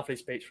 A lovely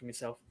speech from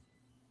yourself.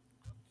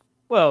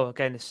 Well,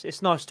 again,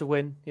 it's nice to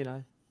win,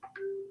 That's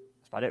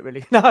about it,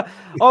 really. No,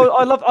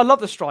 I love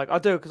the strike. I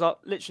do, because I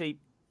literally...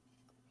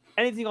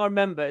 Anything I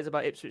remember is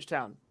about Ipswich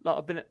Town.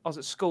 Like I was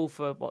at school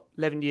for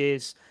 11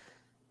 years.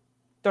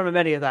 Don't remember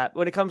any of that.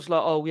 When it comes to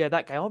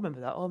that game, I remember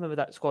that. I remember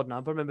that squad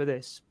number. I remember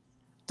this.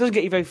 Doesn't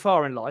get you very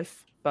far in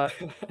life, but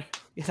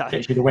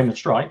Gets you to win the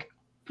strike.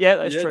 Yeah,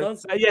 that's true.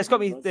 It it's got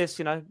me this.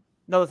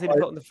 Another thing I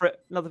got on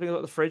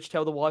the fridge.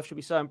 Tell the wife, she'll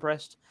be so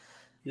impressed.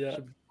 Yeah,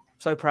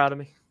 so proud of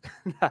me.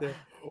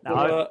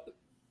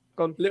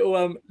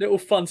 Little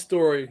fun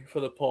story for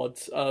the pod.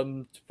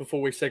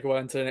 Before we segue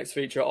into the next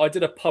feature, I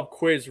did a pub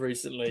quiz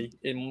recently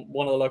in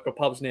one of the local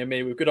pubs near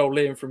me with good old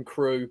Liam from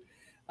Crew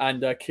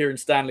and Kieran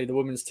Stanley, the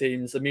women's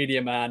team's the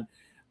media man,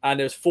 and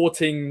there was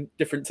 14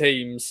 different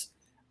teams.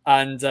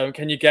 And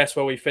can you guess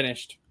where we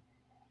finished?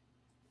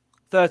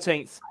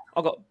 13th.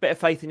 I've got a bit of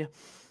faith in you.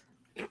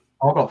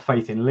 I've got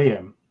faith in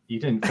Liam. You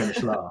didn't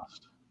finish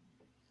last.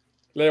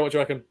 Liam, what do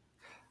you reckon?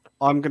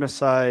 I'm going to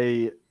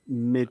say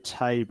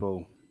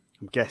mid-table,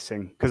 I'm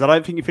guessing. Because I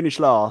don't think you finished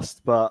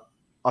last, but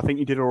I think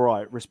you did all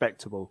right.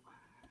 Respectable.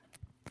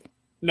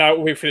 No,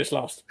 we finished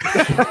last.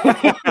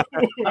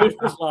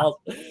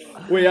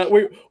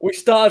 We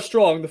started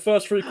strong. The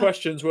first 3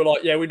 questions were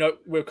like, we know,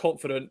 we're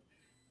confident.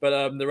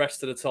 But the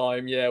rest of the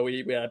time, we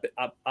had a bit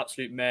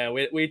absolute mare.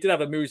 We did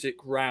have a music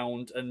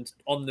round and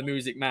on the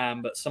Music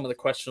Man, but some of the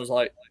questions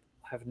I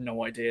have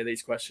no idea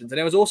these questions. And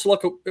it was also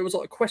like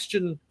a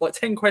question, like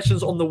 10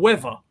 questions on the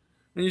weather,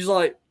 and he's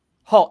like,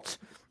 hot.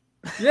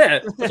 Yeah,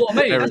 that's what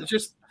I mean. It's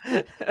just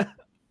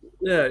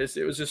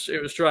it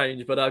was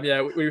strange. But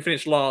we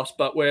finished last,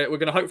 but we're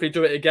going to hopefully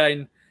do it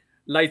again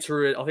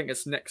later. I think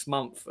it's next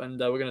month, and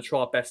we're going to try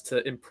our best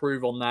to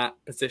improve on that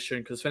position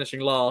because finishing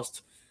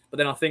last But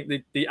then I think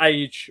the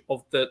age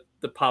of the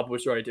pub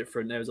was very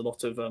different. There was a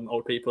lot of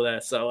old people there.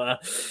 So,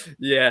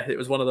 yeah, it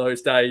was one of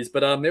those days.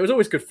 But it was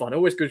always good fun.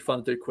 Always good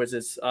fun to do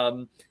quizzes.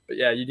 But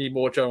yeah, you need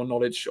more general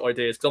knowledge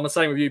ideas. Because I'm the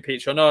same with you,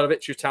 Peach. I know a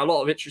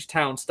lot of Ipswich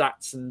Town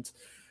stats and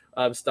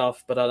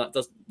stuff. But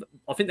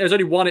I think there's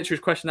only one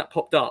Ipswich question that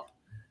popped up.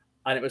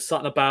 And it was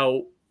something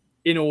about,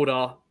 in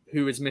order,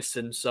 who is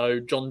missing.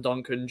 So John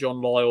Duncan,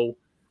 John Lyle,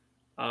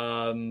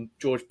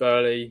 George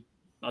Burley.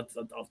 I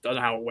don't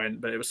know how it went,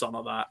 but it was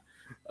something like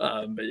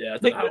that. But yeah, I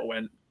don't know how it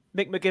went.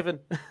 Mick McGivern.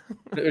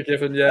 Mick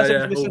McGivern,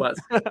 yeah. All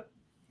that.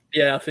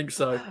 Yeah, I think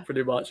so,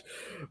 pretty much.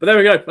 But there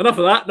we go. Enough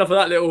of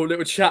that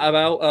little chat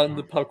about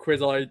the pub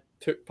quiz I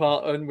took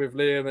part in with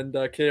Liam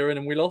and Kieran,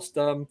 and we lost,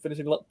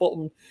 finishing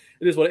bottom.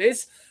 It is what it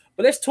is.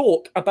 But let's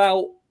talk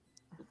about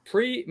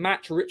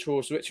pre-match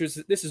rituals,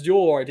 this is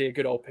your idea,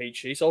 good old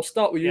Peachy. So I'll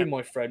start with you,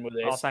 my friend, with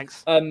this. Oh,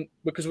 thanks.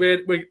 Because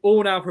we're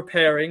all now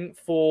preparing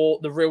for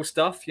the real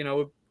stuff. You know,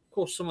 of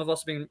course, some of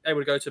us have been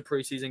able to go to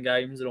pre-season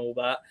games and all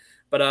that,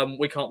 but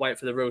we can't wait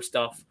for the real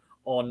stuff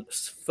on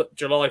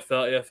July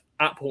 30th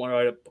at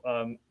Portman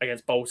Road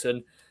against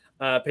Bolton.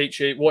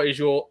 Peachy, what is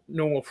your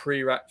normal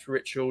pre-match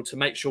ritual to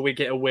make sure we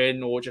get a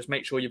win, or just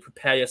make sure you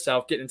prepare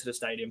yourself getting into the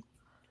stadium?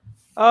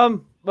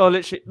 Well,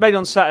 literally, mainly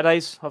on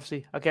Saturdays.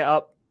 Obviously, I get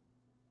up.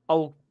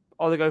 I'll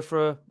either go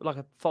for a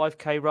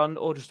 5K run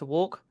or just a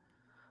walk.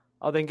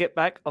 I'll then get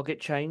back. I'll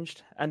get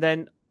changed, and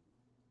then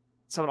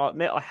something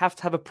like I have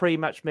to have a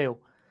pre-match meal,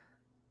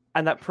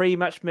 and that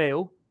pre-match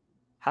meal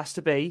has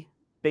to be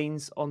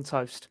beans on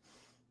toast.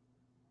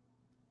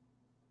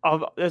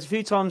 There's a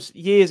few times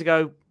years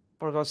ago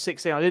when I was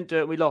 16, I didn't do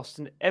it and we lost,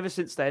 and ever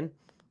since then,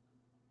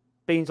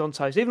 beans on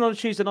toast. Even on a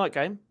Tuesday night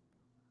game,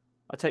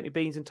 I take my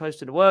beans and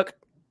toast into work,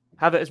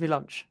 have it as my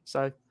lunch.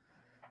 So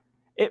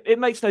it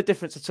makes no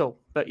difference at all.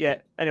 But yeah,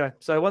 anyway,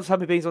 so once I have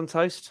my beans on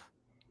toast,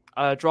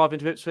 drive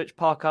into Ipswich,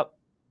 park up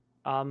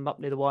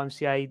near the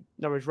YMCA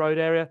Norwich Road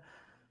area.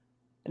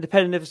 And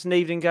depending if it's an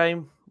evening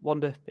game,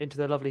 wander into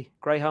the lovely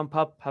Greyhound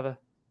pub, have a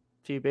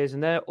few beers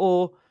in there.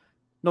 Or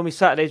normally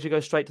Saturdays, we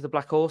go straight to the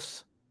Black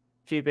Horse,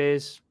 a few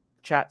beers,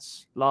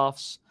 chats,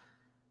 laughs,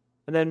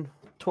 and then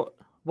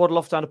waddle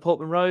off down to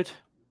Portman Road,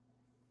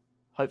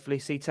 hopefully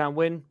see Town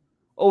win.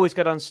 Always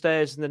go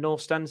downstairs in the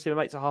North Stand and see my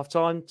mates at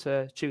half-time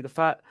to chew the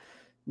fat,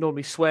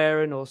 normally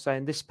swearing or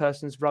saying this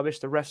person's rubbish,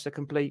 the refs are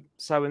complete,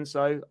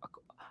 so-and-so. I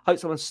hope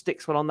someone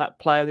sticks one on that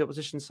player on the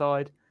opposition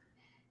side.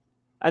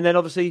 And then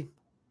obviously,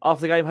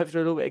 after the game,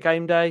 hopefully a little bit of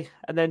game day.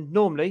 And then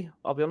normally,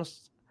 I'll be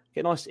honest,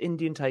 get a nice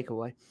Indian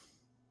takeaway.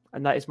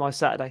 And that is my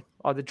Saturday.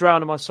 Either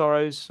drowning my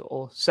sorrows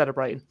or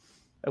celebrating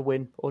a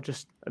win or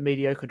just a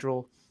mediocre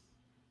draw.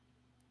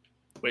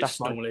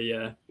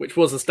 Which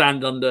was a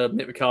stand under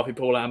Nick McCarthy,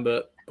 Paul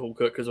Lambert, Paul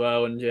Cook as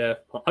well. And yeah,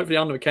 hopefully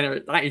under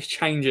McKenna, that is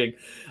changing.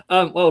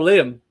 Well,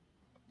 Liam,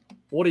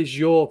 what is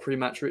your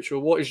pre-match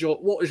ritual? What is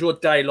your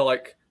day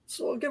like?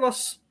 Sort of give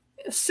us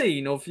a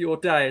scene of your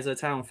day as a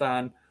Town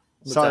fan.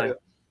 So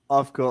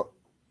I've got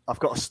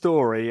a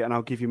story, and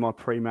I'll give you my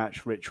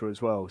pre-match ritual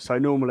as well. So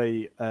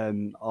normally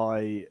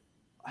I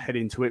head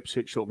into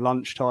Ipswich sort of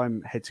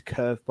lunchtime, head to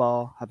Curve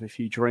Bar, have a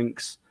few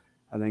drinks,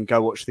 and then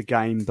go watch the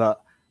game.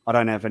 But I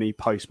don't have any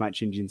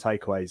post-match Indian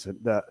takeaways.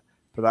 But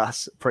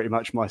that's pretty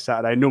much my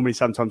Saturday. Normally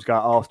sometimes go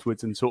out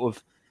afterwards and sort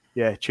of,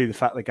 chew the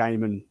fat of the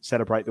game and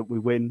celebrate that we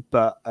win.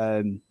 But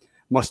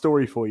my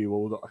story for you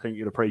all that I think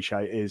you'll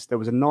appreciate is there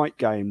was a night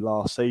game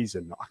last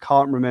season. I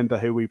can't remember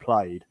who we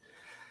played.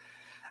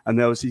 And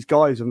there was these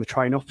guys on the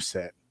train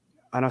opposite.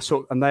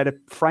 And they had a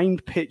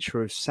framed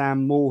picture of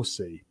Sam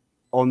Morsey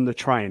on the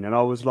train. And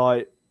I was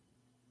like,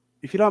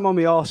 if you don't mind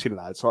me asking,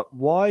 lads, like,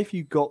 why have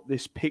you got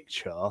this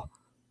picture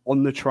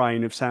on the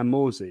train of Sam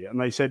Morsey? And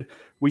they said,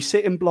 we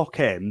sit in Block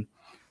M,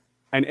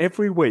 and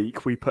every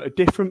week we put a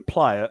different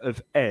player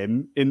of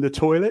M in the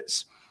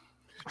toilets.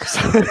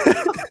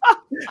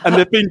 And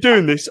they've been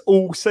doing this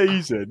all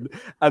season.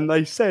 And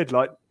they said,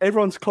 like,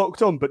 everyone's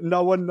clocked on, but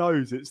no one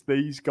knows it's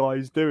these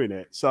guys doing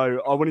it.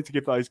 So I wanted to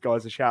give those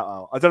guys a shout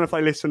out. I don't know if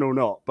they listen or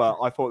not, but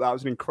I thought that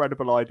was an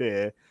incredible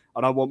idea.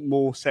 And I want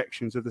more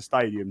sections of the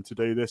stadium to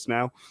do this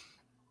now.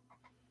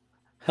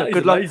 Good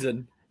amazing.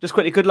 Luck. Just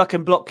quickly, good luck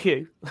in Block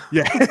Q.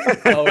 Yeah.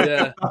 Oh,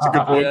 yeah. That's a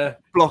good point. Yeah.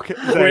 Block it.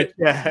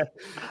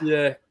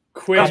 Yeah.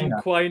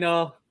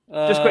 Quainer.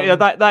 Just quickly,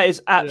 that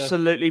is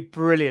absolutely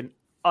brilliant.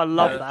 I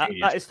love that.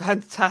 That is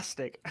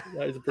fantastic.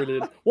 That is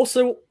brilliant.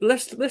 Also,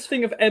 let's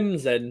think of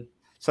M's then.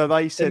 So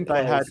they said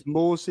they had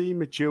Morsey,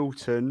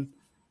 Magilton.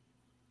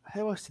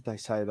 Who else did they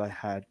say they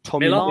had?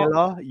 Tommy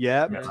Miller.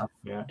 Yeah.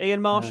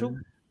 Ian Marshall.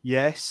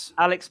 Yes.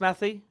 Alex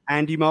Matthew.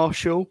 Andy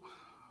Marshall.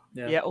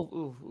 Yeah.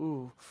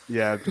 Ooh.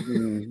 Yeah.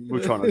 We're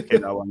trying to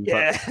get that one.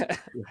 Yeah.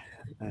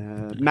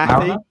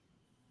 Matthew.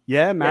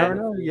 Yeah.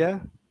 Mariner. Yeah.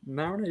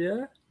 Mariner.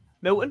 Yeah.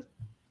 Milton.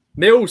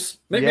 Mills.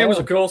 Nick Mills,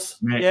 of course.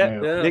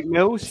 Nick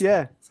Mills.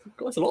 Yeah.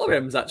 It's a lot of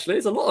M's actually.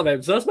 It's a lot of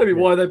M's. So that's maybe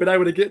why they've been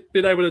able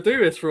to do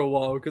this for a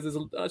while, because there's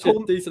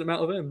actually a decent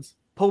amount of M's.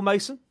 Paul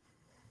Mason.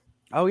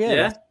 Oh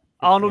yeah.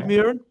 Arnold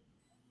Muren.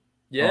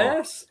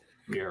 Yes.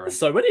 There's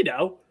so many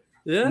now.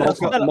 Yeah.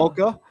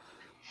 Mogger.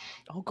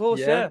 Oh, of course,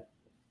 yeah.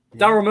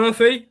 Daryl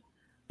Murphy.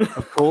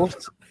 Of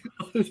course.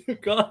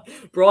 God,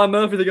 Brian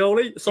Murphy, the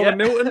goalie. Simon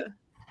Yeah.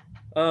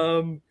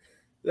 Milton.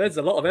 There's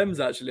a lot of M's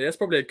actually. That's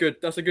probably a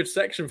good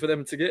section for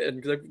them to get in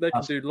because they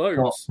can do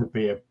loads. Got to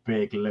be a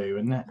big Lou,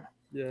 isn't it?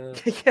 Yeah.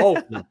 Yeah.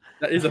 Oh,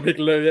 that is a big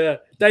Lou. Yeah.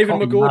 David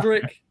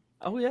McGordrick.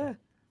 Oh, yeah.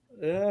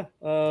 Yeah.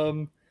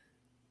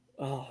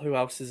 Who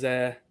else is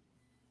there?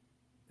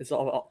 It's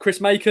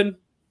Chris Macon.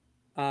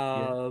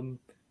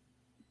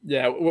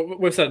 Yeah,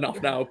 we've said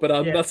enough now,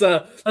 but that's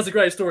a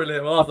great story,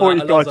 Liam. I thought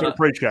you guys would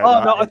appreciate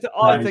that.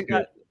 No, I think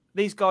that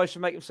these guys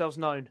should make themselves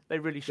known. They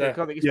really should.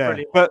 I think it's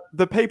brilliant. But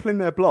the people in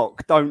their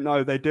block don't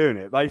know they're doing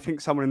it. They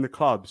think someone in the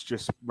club's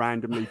just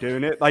randomly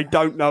doing it. They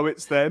don't know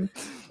it's them.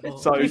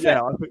 So I think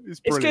it's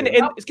brilliant.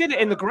 It's getting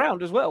it in the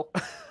ground as well.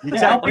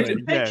 Exactly.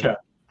 Picture.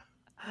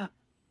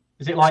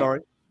 Is it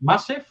like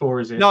massive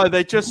or is it? No,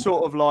 they're just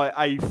sort of like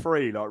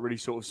A3, like really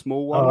sort of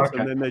small ones, okay.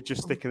 and then they're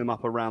just sticking them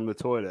up around the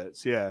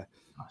toilets. Yeah.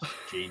 That's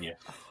genius.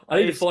 I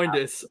need to find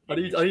this. I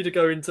need to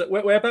go into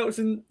whereabouts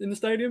in the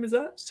stadium is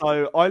that?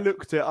 So I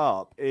looked it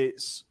up.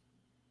 It's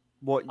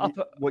what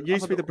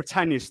used to be the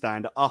Britannia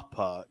stand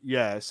upper.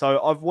 Yeah.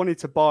 So I've wanted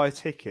to buy a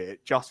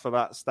ticket just for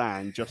that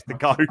stand, just to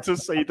go to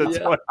see the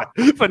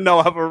toilet for no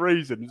other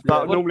reason.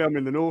 But normally I'm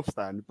in the north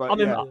stand. But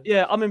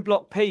I'm in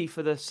block P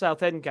for the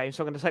South End game,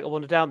 so I'm going to take a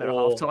wander down there at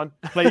half time.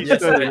 Please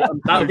do.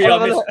 That'll be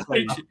our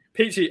mission.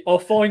 Peachy, I'll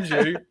find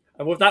you.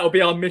 And that'll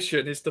be our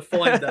mission, is to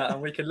find that,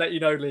 and we can let you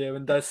know, Liam,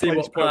 and see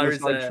what player is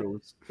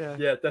there.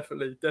 Yeah,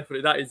 definitely.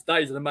 That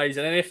is an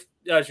amazing. And if,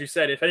 as you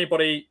said, if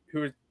anybody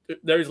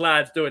those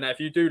lads doing that, if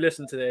you do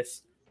listen to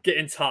this, get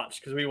in touch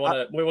because we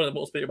want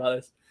to speak about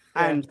this.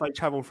 And they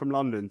travel from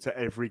London to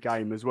every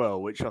game as well,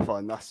 which I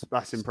find that's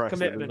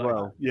impressive as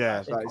well.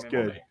 Yeah, that is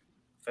good.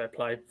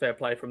 Fair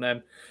play from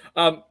them.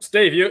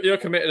 Steve, you're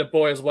committed a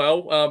boy as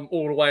well,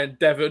 all the way in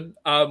Devon.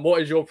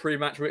 What is your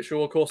pre-match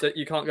ritual? Of course,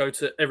 you can't go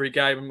to every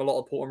game and a lot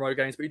of Portland Road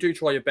games, but you do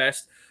try your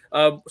best.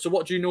 So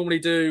what do you normally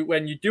do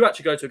when you do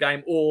actually go to a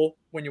game or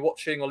when you're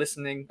watching or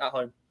listening at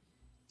home?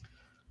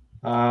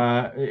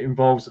 It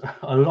involves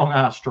a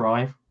long-ass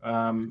drive,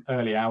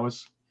 early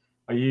hours.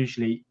 I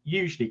usually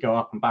go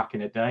up and back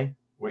in a day,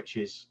 which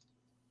is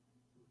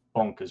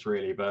bonkers,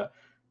 really, but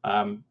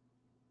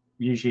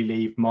usually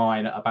leave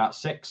mine at about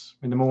 6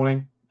 in the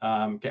morning,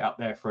 get up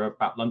there for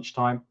about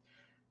lunchtime,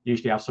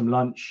 usually have some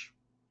lunch,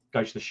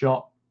 go to the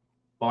shop,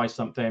 buy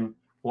something,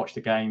 watch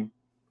the game,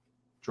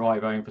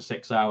 drive home for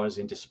 6 hours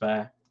in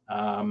despair,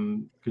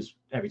 because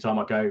every time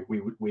I go,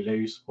 we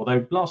lose.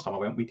 Although last time I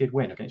went, we did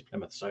win against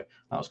Plymouth, so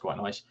that was quite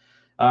nice.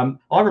 I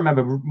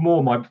remember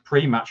more my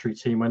pre-match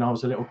routine when I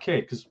was a little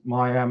kid, because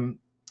my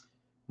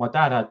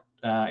dad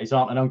had his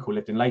aunt and uncle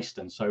lived in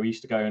Leiston, so we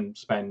used to go and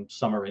spend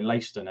summer in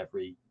Leiston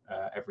every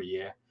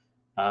year.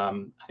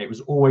 It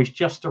was always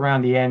just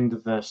around the end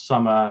of the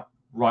summer,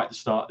 right at the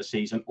start of the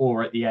season,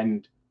 or at the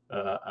end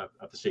of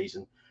the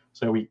season.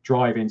 So we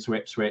drive into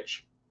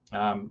Ipswich,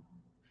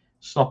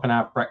 stop and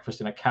have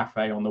breakfast in a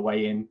cafe on the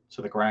way in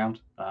to the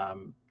ground.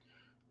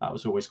 That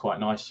was always quite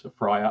nice, a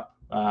fry up.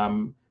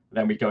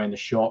 Then we go in the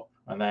shop,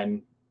 and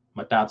then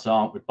my dad's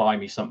aunt would buy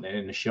me something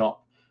in the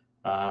shop,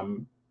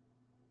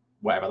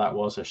 whatever that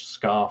was, a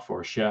scarf or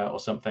a shirt or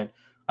something.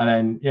 And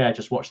then,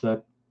 just watch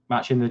the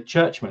match in the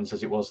Churchman's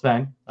as it was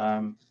then,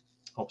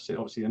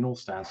 obviously the North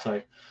Stand.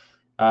 So,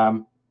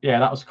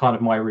 that was kind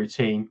of my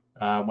routine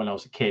when I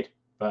was a kid.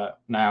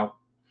 But now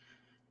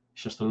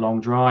it's just a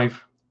long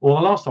drive. Well,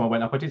 the last time I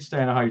went up, I did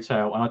stay in a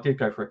hotel, and I did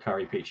go for a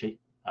curry, Peachy,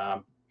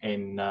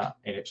 in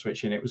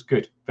Ipswich, and it was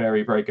good,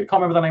 very, very good.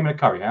 Can't remember the name of the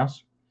curry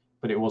house,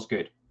 but it was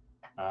good.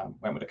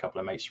 Went with a couple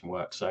of mates from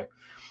work. So,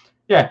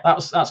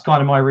 that's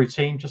kind of my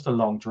routine. Just a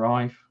long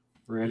drive,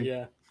 really.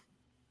 Yeah.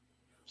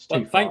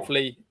 But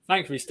thankfully,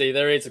 Steve,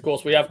 there is, of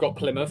course, we have got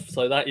Plymouth,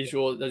 so that is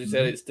your, as you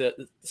said, it's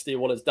the Steve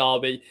Wallace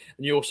derby,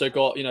 and you also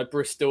got,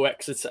 Bristol,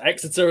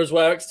 Exeter as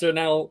well. Exeter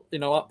now,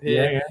 up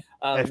here.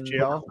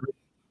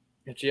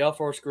 FGR,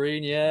 Forest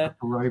Green,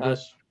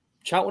 Rovers.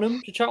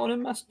 Cheltenham,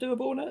 that's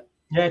doable, isn't it?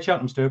 Yeah,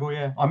 Cheltenham's doable.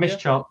 Yeah, I missed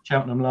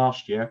Cheltenham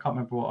last year. I can't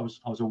remember what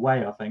I was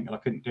away, I think, and I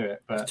couldn't do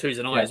it. But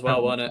Tuesday night as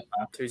well, wasn't it?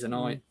 Tuesday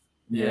night.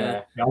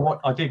 Yeah.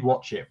 I did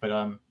watch it, but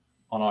on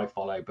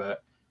iFollow,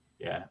 but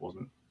it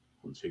wasn't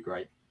too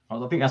great. I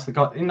think that's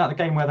isn't that the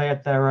game where they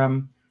had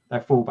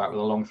their fullback with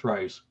the long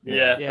throws?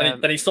 Yeah.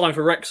 Then he signed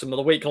for Wrexham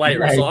a week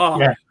later. It's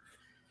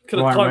could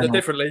have timed it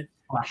differently.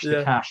 Flashed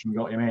the cash and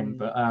got him in,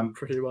 but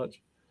pretty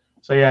much.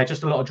 So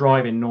just a lot of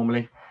driving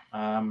normally.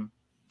 That's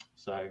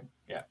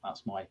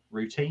my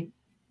routine.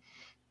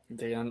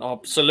 Indeed, and I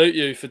salute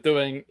you for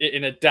doing it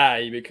in a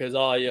day, because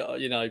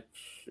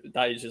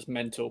that is just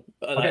mental.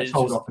 I get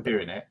told off for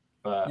doing it,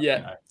 but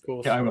of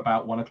course, get home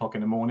about 1 o'clock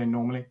in the morning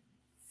normally.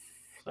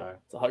 So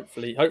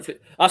hopefully,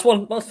 that's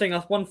one thing.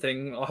 That's one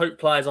thing. I hope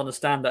players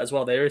understand that as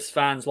well. There is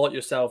fans like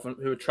yourself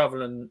who are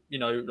traveling,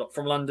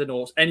 from London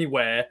or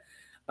anywhere,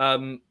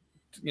 taking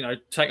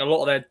a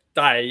lot of their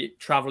day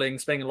traveling,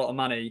 spending a lot of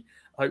money.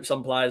 I hope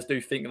some players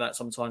do think of that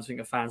sometimes. Think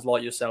of fans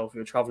like yourself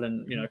who are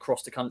traveling,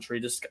 across the country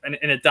just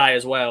in a day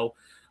as well.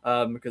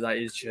 because that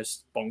is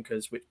just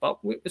bonkers. But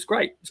it's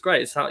great. It's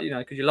great. It's how,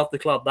 because you love the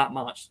club that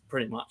much,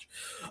 pretty much.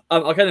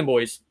 Okay then,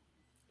 boys.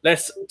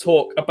 Let's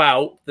talk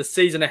about the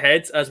season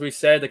ahead. As we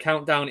said, the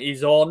countdown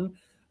is on.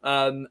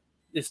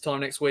 This time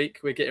next week,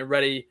 we're getting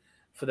ready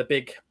for the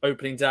big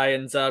opening day,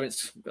 and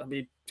it's going to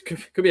be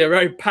could be a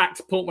very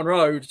packed Portman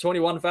Road.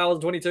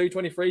 21,000, 22,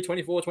 23,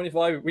 24,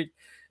 25.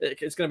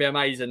 It's going to be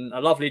amazing. A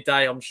lovely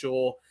day, I'm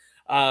sure.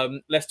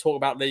 Let's talk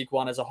about League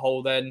One as a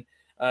whole then.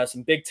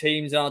 Some big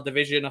teams in our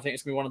division. I think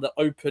it's going to be one of the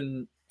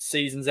open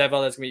seasons ever.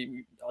 There's going to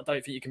be, I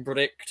don't think you can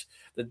predict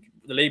the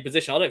league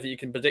position. I don't think you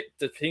can predict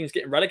the teams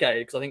getting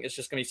relegated because I think it's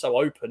just going to be so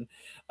open.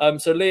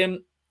 So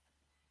Liam,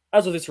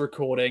 as of this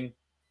recording,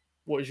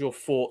 what is your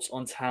thoughts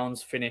on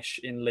Town's finish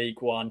in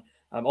League One?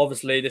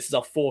 Obviously, this is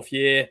our 4th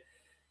year.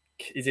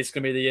 Is this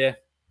going to be the year?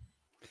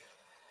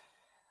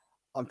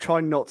 I'm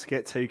trying not to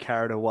get too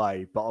carried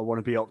away, but I want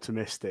to be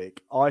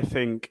optimistic. I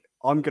think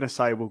I'm going to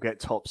say we'll get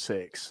top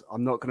 6.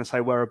 I'm not going to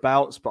say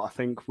whereabouts, but I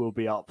think we'll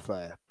be up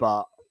there.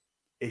 But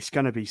it's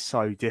going to be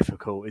so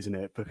difficult, isn't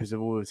it? Because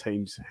of all the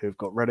teams who've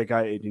got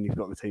relegated, and you've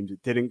got the teams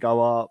that didn't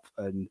go up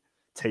and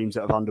teams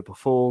that have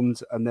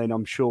underperformed. And then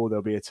I'm sure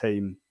there'll be a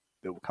team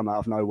that will come out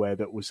of nowhere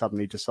that will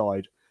suddenly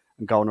decide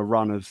and go on a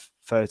run of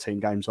 13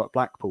 games like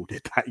Blackpool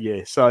did that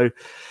year. So,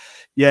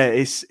 yeah,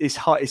 it's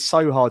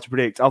so hard to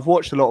predict. I've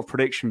watched a lot of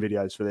prediction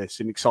videos for this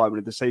in excitement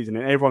of the season,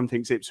 and everyone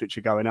thinks Ipswich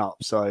are going up.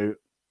 So,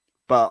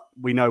 but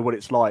we know what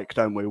it's like,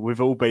 don't we?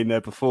 We've all been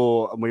there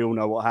before, and we all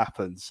know what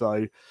happens.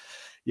 So,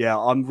 yeah,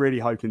 I'm really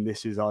hoping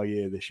this is our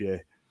year this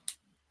year.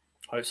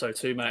 Hope so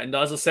too, mate. And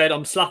as I said,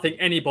 I'm slapping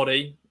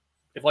anybody.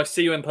 If I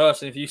see you in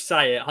person, if you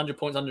say it, 100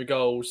 points, 100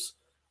 goals,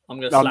 I'm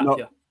going to slap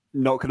you.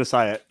 Not going to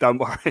say it. Don't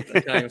worry.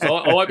 Okay, so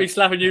I won't be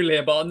slapping you,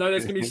 Liam, but I know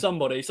there's going to be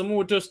somebody. Someone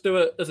will just do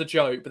it as a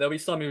joke, but there'll be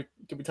some who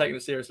will be taking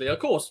it seriously. Of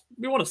course,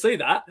 we want to see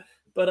that,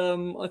 but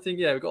I think,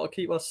 yeah, we've got to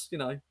keep us,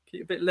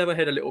 keep a bit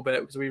level-head a little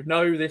bit because we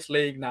know this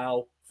league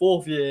now,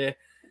 4th year.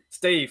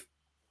 Steve,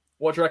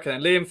 what do you reckon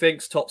then? Liam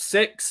thinks top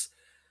 6.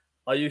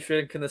 Are you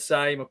thinking the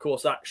same? Of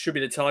course, that should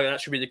be the target.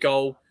 That should be the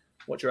goal.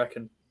 What do you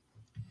reckon?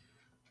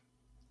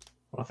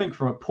 Well, I think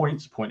from a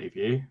points point of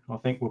view, I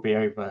think we'll be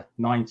over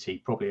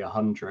 90, probably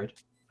 100.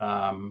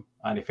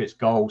 And if it's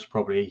goals,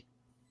 probably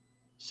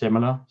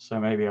similar. So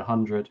maybe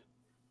 100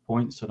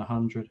 points and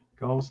 100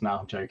 goals. No,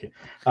 I'm joking.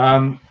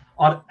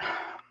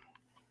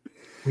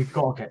 We've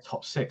got to get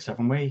top 6,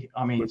 haven't we?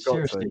 I mean,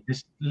 seriously,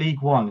 this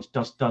League One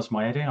does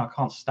my head in. I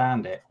can't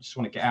stand it. I just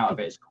want to get out of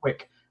it as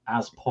quick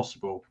as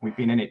possible. We've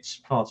been in it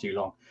far too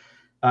long.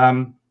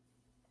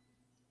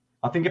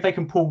 I think if they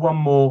can pull one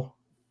more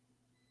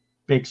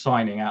big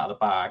signing out of the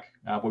bag,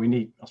 but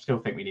I still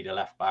think we need a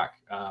left back.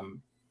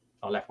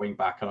 Our left wing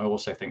back, and I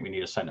also think we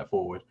need a centre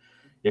forward.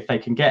 If they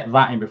can get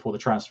that in before the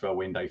transfer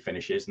window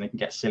finishes, and they can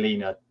get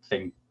Selena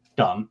thing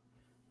done,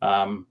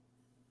 I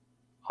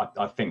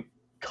think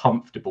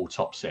comfortable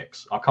top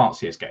 6. I can't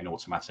see us getting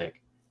automatic,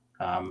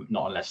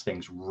 not unless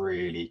things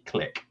really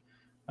click.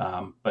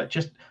 But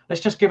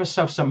let's just give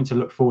ourselves something to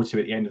look forward to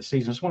at the end of the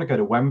season. I just want to go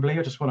to Wembley.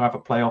 I just want to have a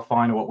playoff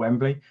final at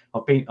Wembley. I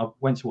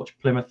went to watch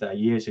Plymouth there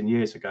years and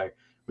years ago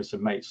with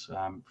some mates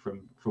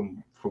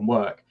from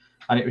work,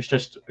 and it was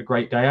just a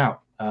great day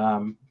out.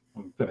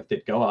 Plymouth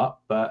did go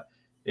up, but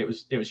it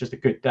was just a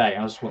good day.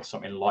 I just want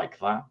something like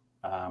that.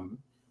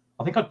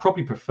 I think I'd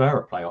probably prefer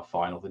a playoff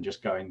final than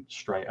just going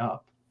straight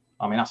up.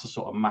 I mean, that's the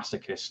sort of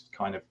masochist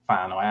kind of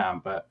fan I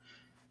am. But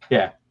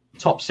yeah,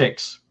 top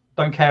 6.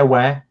 Don't care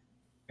where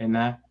in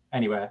there,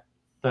 anywhere.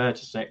 3rd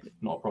to 6th,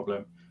 not a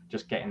problem.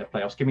 Just get in the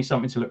playoffs. Give me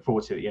something to look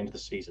forward to at the end of the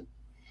season.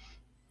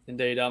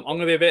 Indeed. I'm going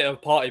to be a bit of a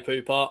party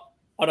pooper.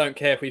 I don't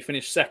care if we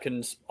finish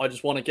 2nd. I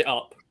just want to get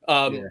up.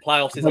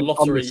 Playoffs is a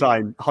lottery. I'm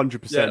the same,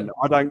 100%. Yeah.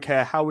 I don't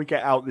care how we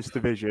get out this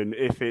division.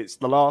 If it's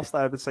the last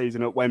day of the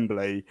season at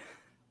Wembley,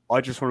 I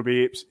just want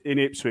to be in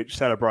Ipswich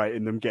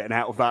celebrating them getting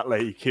out of that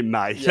league in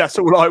May. Yeah. That's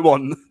all I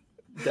want.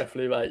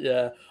 Definitely, mate.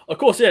 Yeah. Of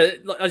course, yeah.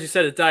 As you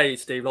said today,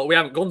 Steve, we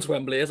haven't gone to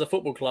Wembley as a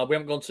football club. We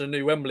haven't gone to the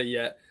new Wembley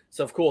yet.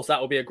 So, of course, that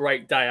will be a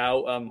great day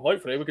out.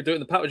 Hopefully, we could do it in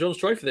the Pat John's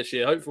Trophy this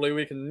year. Hopefully,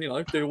 we can,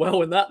 do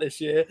well in that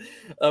this year.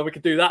 We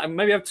could do that and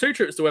maybe have 2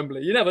 trips to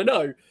Wembley. You never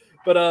know.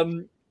 But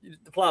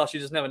the playoffs, you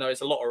just never know.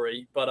 It's a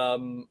lottery. But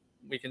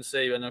we can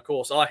see. And, of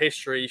course, our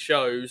history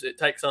shows it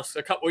takes us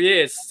a couple of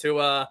years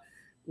to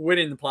win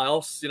in the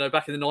playoffs,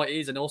 back in the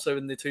 90s and also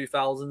in the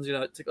 2000s.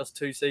 It took us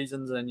 2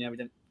 seasons and, we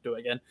didn't do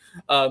it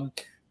again.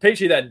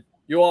 Peachy, then,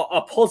 you are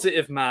a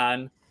positive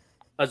man.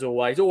 As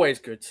always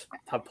good to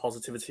have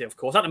positivity, of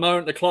course. At the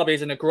moment, the club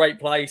is in a great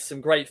place,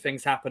 some great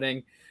things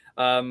happening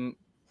on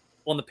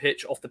the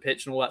pitch, off the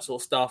pitch, and all that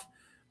sort of stuff.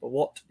 But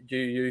what do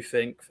you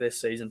think for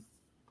this season?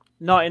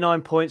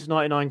 99 points,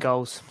 99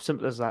 goals.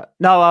 Simple as that.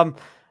 No,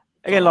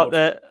 again,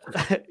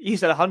 you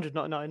said 100,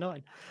 not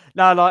 99.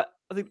 No, I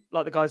think,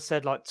 like the guys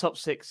said, top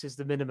 6 is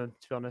the minimum,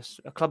 to be honest.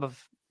 A club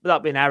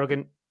without being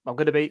arrogant, I'm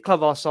going to be,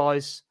 club our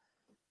size,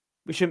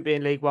 we shouldn't be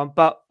in League One,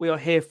 but we are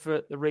here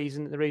for the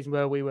reason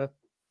where we were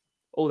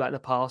all that in the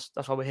past.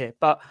 That's why we're here.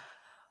 But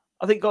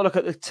I think you've got to look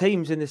at the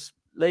teams in this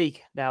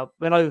league now.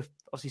 We know,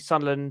 obviously,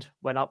 Sunderland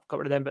went up, got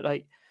rid of them, but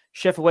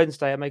Sheffield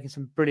Wednesday are making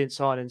some brilliant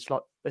signings.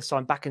 Like they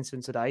signed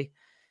Backinson today.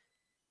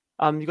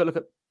 You've got to look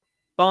at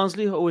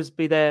Barnsley, who always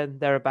be there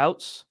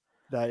thereabouts.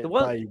 They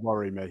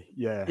worry me.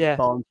 Yeah.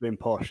 Barnsley and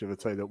Posh are the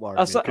two that worry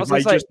me. Because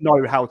they just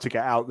know how to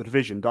get out the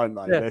division, don't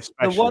they? Yeah. They're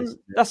specialists.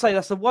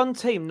 That's the one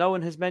team no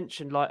one has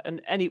mentioned, like,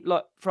 and any,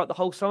 like, throughout the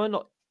whole summer,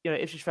 not,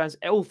 Ipswich fans,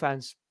 all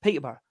fans,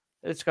 Peterborough.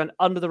 It's going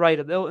under the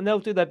radar. They'll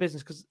do their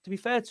business because, to be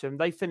fair to them,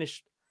 they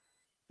finished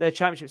their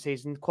championship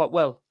season quite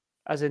well,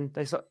 as in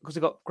because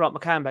they got Grant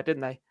McCann back,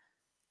 didn't they?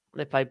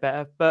 They played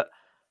better, but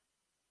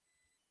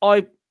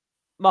my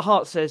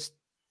heart says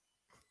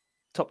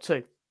top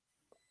 2.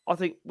 I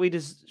think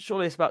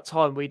surely it's about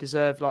time we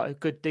deserve like a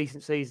good,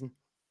 decent season.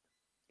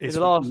 It's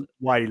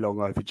way long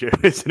overdue,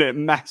 isn't it?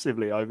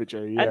 Massively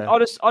overdue. Yeah. And I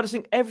just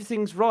think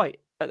everything's right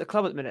at the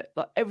club at the minute.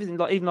 Like everything,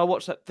 like even I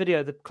watched that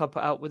video the club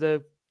put out with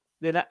the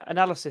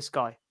analysis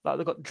guy. Like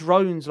they've got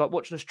drones like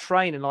watching us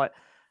train and like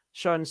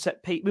showing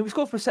set piece. I mean, we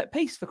scored for a set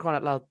piece for crying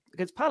out loud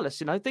against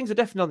Palace. Things are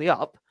definitely on the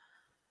up.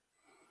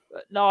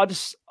 But no, I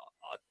just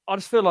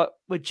feel like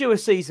we're due a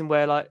season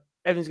where like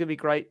everything's gonna be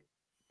great,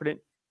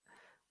 brilliant.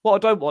 What I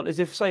don't want is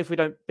if we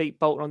don't beat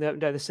Bolton on the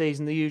opening day of the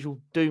season, the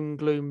usual doom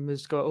gloom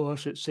has got, oh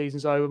shit,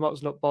 season's over, might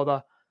as well not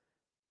bother.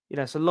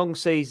 It's a long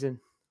season,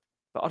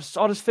 but I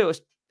just feel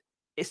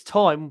it's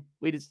time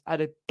we just had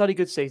a bloody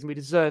good season. We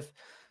deserve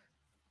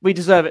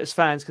it as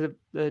fans because of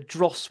the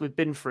dross we've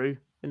been through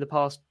in the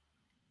past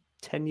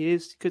 10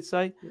 years, you could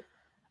say. Yeah.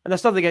 And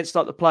that's nothing against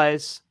like the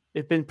players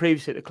who've been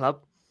previously at the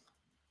club.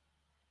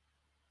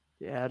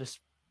 Yeah,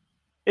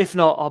 if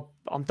not,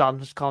 I'm done.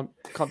 Just can't.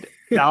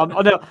 No,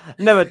 I'm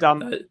never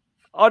done.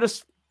 At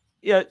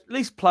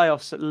least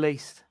playoffs at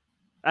least,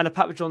 and a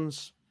Papa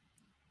John's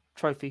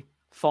trophy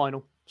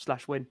final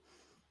 / win.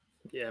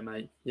 Yeah,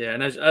 mate. Yeah,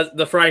 and as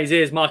the phrase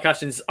is, Mark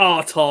Ashton's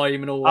our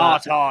time and all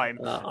that.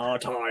 Our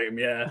time,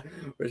 yeah.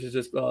 Which is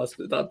just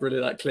that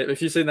brilliant, that clip.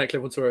 If you've seen that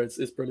clip on Twitter, it's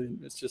brilliant.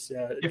 It's just,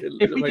 yeah. If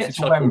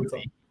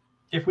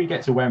we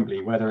get to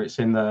Wembley, whether it's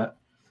in the,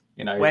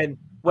 when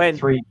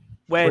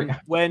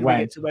we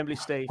get to Wembley,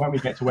 Steve. When we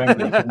get to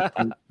Wembley,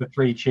 the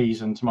 3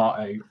 cheese and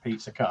tomato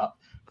pizza cup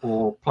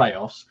or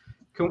playoffs,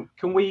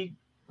 can we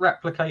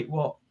replicate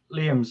what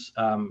Liam's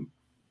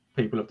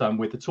people have done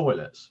with the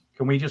toilets?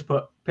 Can we just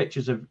put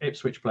pictures of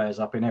Ipswich players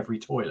up in every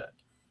toilet?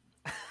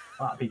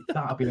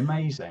 That'd be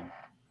amazing.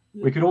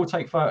 We could all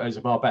take photos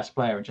of our best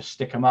player and just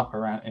stick them up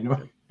around in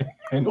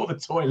all the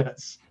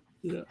toilets,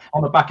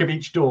 on the back of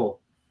each door.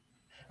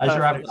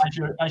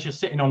 As you're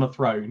sitting on a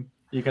throne,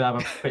 you could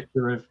have a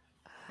picture of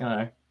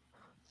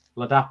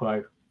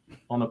Ladapo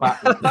on the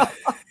back.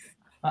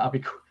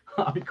 That'd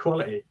be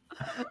quality.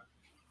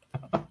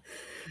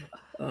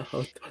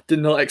 I did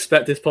not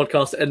expect this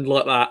podcast to end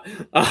like that,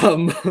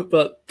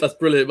 but that's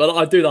brilliant. But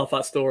I do love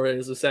that story.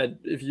 As I said,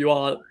 if you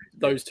are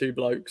those 2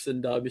 blokes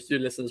and if you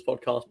listen to this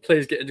podcast,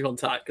 please get into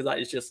contact because that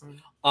is just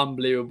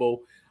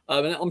unbelievable.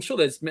 And I'm sure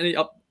there's many.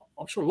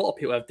 I'm sure a lot of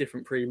people have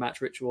different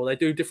pre-match ritual. They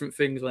do different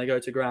things when they go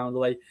to ground.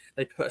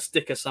 They put a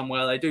sticker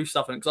somewhere. They do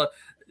stuff. Because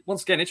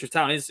once again, Ipswich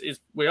Town is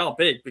we are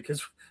big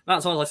because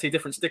sometimes I see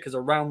different stickers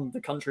around the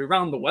country,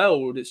 around the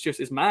world.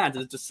 It's mad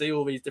to just see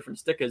all these different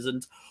stickers.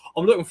 And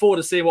I'm looking forward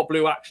to seeing what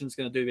Blue Action's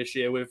going to do this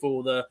year with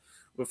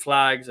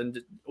flags and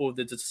all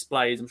the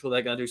displays. I'm sure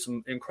they're going to do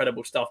some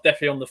incredible stuff.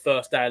 Definitely on the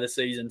first day of the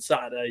season,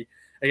 Saturday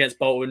against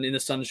Bolton in the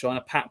sunshine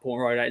at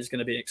Patport Road. That is going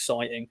to be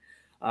exciting.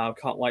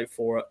 Can't wait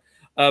for it.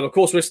 Of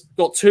course, we've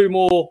got 2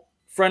 more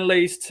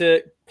friendlies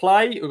to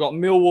play. We've got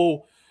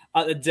Millwall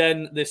at the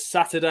Den this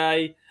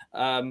Saturday.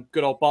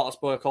 Good old Bartosz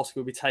Bojakowski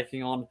will be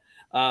taking on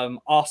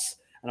us.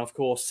 And, of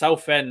course,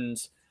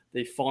 Southend,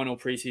 the final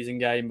pre-season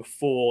game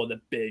before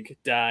the big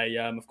day.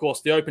 Of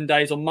course, the open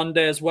day is on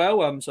Monday as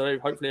well. So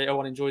hopefully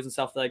everyone enjoys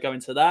themselves there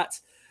going to that.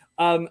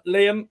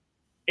 Liam,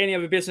 any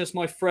other business,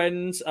 my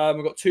friends?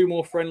 We've got 2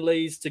 more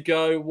friendlies to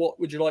go. What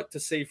would you like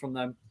to see from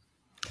them?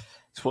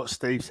 It's what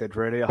Steve said,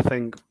 really. I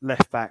think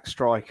left back,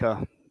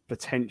 striker,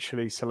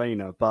 potentially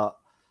Selena, but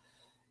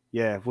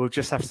yeah, we'll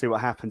just have to see what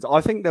happens. I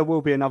think there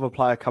will be another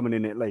player coming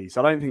in at least.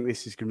 I don't think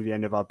this is going to be the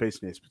end of our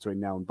business between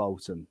now and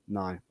Bolton.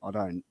 No, I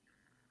don't.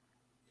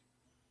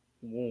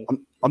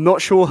 I'm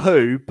not sure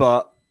who,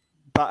 but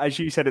as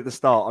you said at the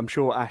start, I'm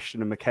sure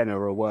Ashton and McKenna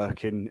are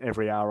working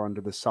every hour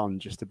under the sun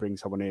just to bring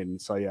someone in.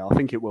 So yeah, I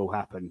think it will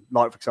happen.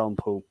 Like, for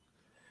example,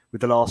 with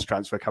the last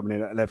transfer coming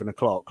in at 11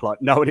 o'clock,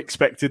 like no one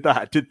expected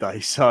that, did they?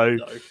 So,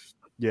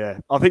 yeah,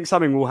 I think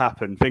something will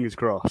happen. Fingers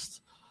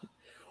crossed.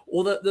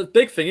 Well, the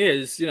big thing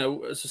is,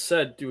 as I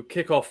said, you would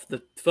kick off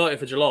the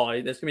 30th of July.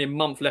 There's going to be a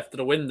month left of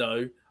the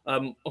window.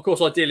 Of course,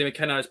 ideally,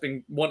 McKenna has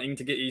been wanting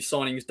to get these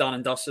signings done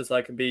and dusted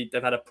so they've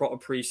had a proper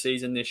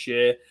pre-season this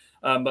year.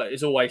 But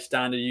it's always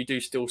standard. You do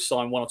still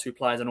sign 1 or 2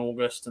 players in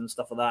August and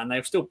stuff like that. And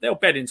they'll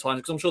bed in time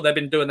because I'm sure they've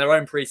been doing their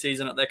own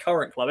pre-season at their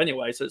current club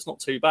anyway. So it's not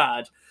too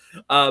bad.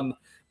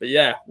 But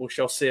yeah, we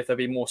shall see if there'll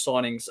be more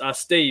signings.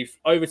 Steve,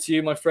 over to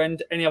you, my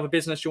friend. Any other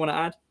business you want to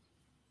add?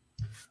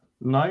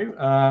 No,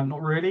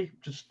 not really.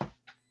 Just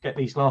get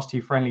these last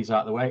 2 friendlies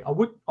out of the way.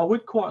 I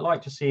would quite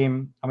like to see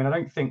him. I mean, I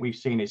don't think we've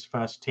seen his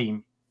first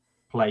team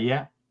play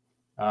yet.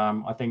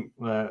 I think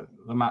the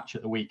match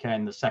at the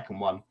weekend, the second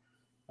one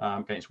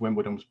against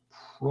Wimbledon, was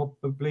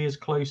probably as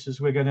close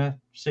as we're going to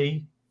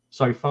see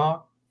so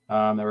far.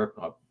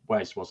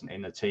 Wes wasn't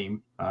in the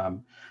team.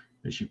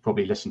 As you've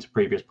probably listened to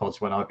previous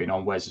pods when I've been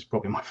on, Wes is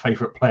probably my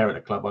favourite player at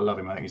the club. I love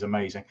him. I think he's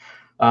amazing.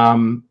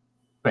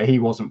 But he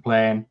wasn't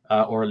playing,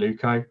 or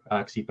Aluko,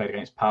 because he played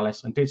against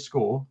Palace and did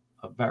score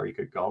a very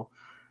good goal.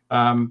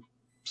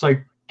 So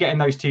getting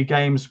those two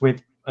games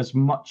with as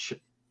much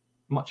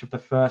of the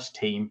first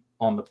team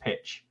on the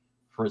pitch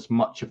for as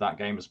much of that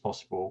game as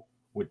possible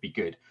would be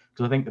good.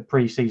 Because I think the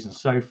pre-season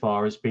so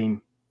far has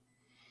been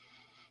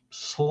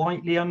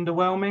slightly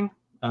underwhelming.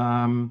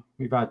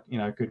 We've had,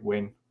 a good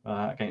win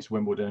against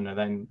Wimbledon, and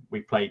then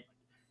we played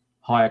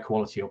higher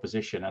quality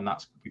opposition, and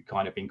we've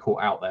kind of been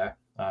caught out there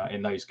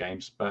in those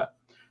games. But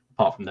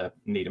apart from the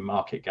Needham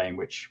Market game,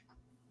 which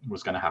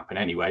was going to happen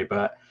anyway,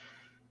 but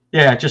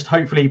yeah, just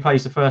hopefully he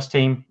plays the first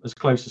team as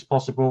close as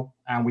possible,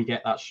 and we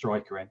get that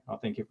striker in. I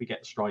think if we get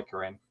the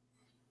striker in,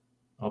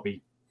 I'll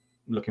be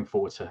looking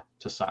forward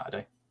to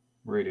Saturday.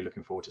 Really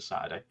looking forward to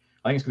Saturday.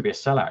 I think it's going to be a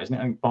sellout, isn't it?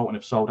 I think Bolton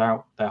have sold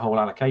out their whole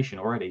allocation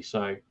already,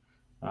 so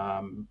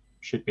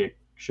should be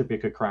a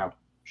good crowd.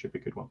 Should be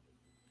a good one.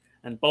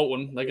 And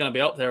Bolton, they're going to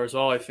be up there as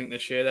well, I think,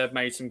 this year. They've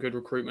made some good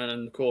recruitment.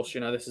 And, of course,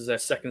 this is their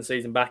second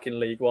season back in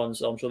League One,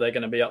 so I'm sure they're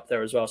going to be up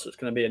there as well. So it's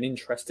going to be an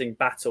interesting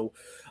battle.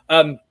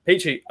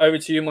 Peachy, over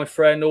to you, my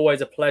friend.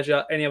 Always a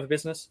pleasure. Any other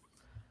business?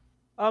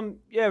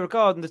 Yeah,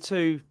 regarding the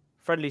two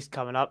friendlies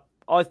coming up,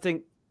 I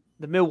think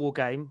the Millwall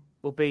game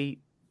will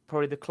be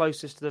probably the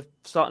closest to the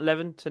starting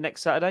 11 to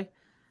next Saturday.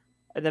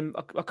 And then,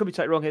 I could be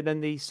totally wrong here,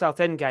 then the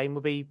Southend game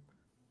will be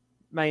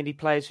mainly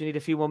players who need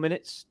a few more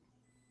minutes.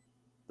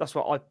 That's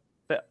what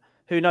but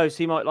who knows?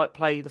 He might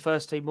play the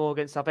first team more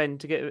against Southend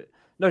to get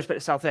no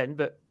respect to Southend,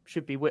 but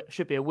should be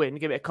a win,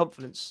 give it a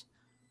confidence.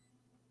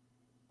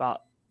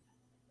 But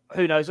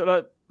who knows?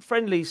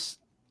 Friendlies,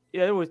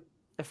 they're always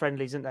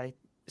friendlies, aren't they?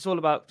 It's all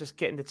about just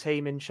getting the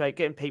team in shape,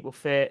 getting people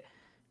fit,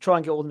 try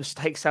and get all the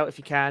mistakes out if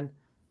you can.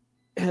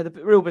 The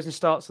real business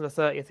starts on the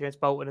 30th against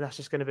Bolton, and that's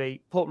just going to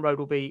be Portman Road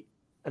will be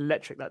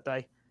electric that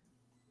day.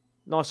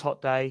 Nice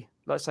hot day,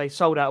 like I say,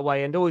 sold out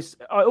away end. It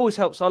always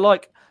helps. I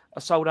like a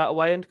sold out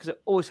away end because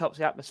it always helps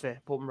the atmosphere.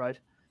 Portman Road,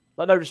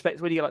 no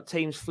respect when you get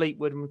teams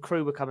Fleetwood and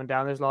Crew were coming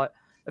down. There's a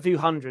few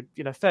hundred.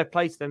 Fair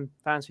play to them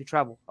fans who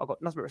travel. I've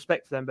got nothing but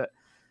respect for them, but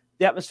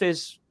the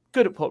atmosphere's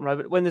good at Portman Road.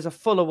 But when there's a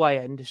full away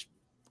end, it's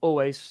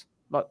always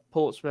like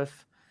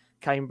Portsmouth,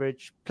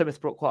 Cambridge,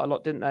 Plymouth brought quite a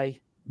lot, didn't they?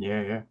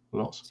 Yeah,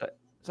 lots.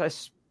 So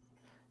it's,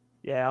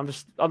 I'm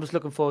just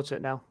looking forward to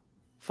it now.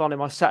 Finally,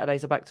 my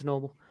Saturdays are back to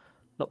normal,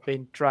 not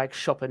being dragged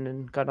shopping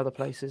and going other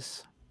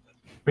places.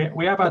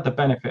 We have had the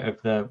benefit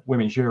of the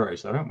Women's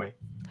Euros, though, haven't we?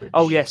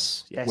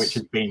 Yes. Which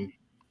has been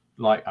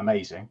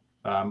amazing.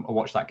 I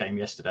watched that game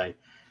yesterday.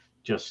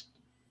 Just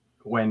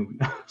when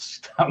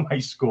Stanway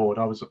scored,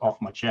 I was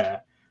off my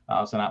chair. That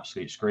was an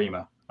absolute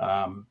screamer.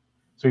 So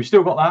we've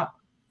still got that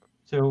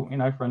till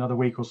for another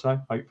week or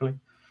so, hopefully.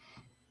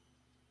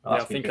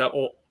 I think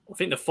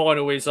the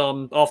final is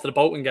after the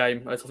Bolton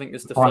game. I think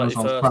it's the finals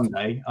 31st. on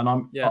Sunday,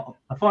 and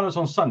the finals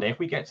on Sunday. If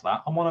we get to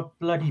that, I'm on a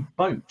bloody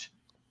boat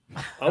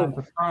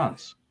to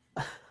France.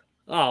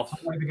 Oh,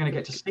 I'm not even going to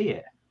get to see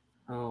it.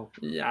 Oh,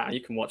 yeah,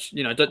 you can watch.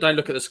 Don't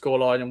look at the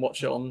scoreline and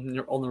watch it on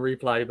the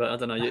replay. But I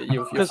don't know,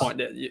 you'll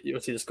find it. You'll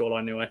see the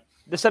scoreline anyway.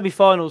 The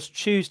semi-finals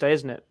Tuesday,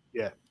 isn't it?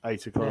 Yeah,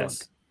 8 o'clock.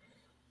 Yes.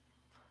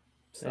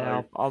 So,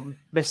 yeah, I'll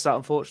miss that,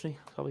 unfortunately.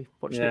 I'll be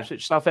watching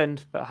Ipswich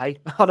Southend, but hey,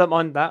 I don't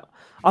mind that.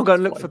 I'm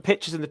going to look for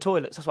pictures in the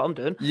toilets. That's what I'm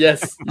doing.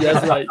 Yes,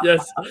 mate.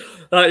 Yes,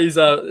 that is.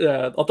 I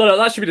don't know.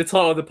 That should be the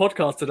title of the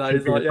podcast today.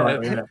 Is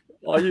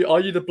Are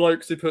you the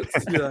blokes who puts?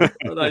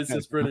 That is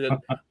just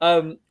brilliant.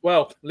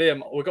 Well,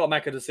 Liam, we've got to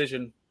make a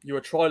decision. You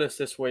were trialist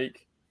this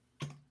week.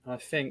 I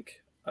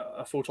think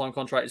a full-time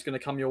contract is going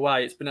to come your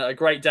way. It's been a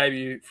great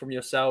debut from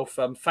yourself.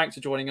 Thanks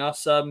for joining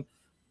us.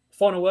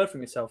 Final word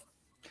from yourself.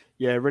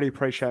 Yeah, really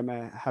appreciate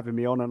having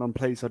me on, and I'm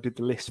pleased I did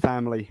the List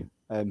family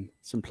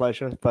some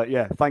pleasure. But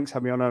yeah, thanks for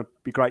having me on. It'd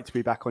be great to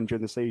be back on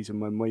during the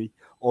season when we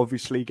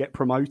obviously get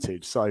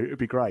promoted. So it'd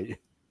be great.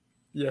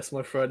 Yes,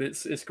 my friend,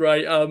 it's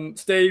great.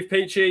 Steve,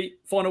 Peachy,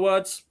 final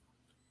words?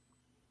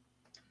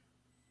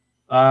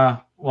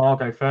 Well, I'll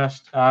go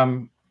first.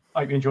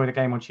 Hope you enjoy the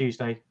game on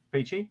Tuesday,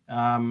 Peachy.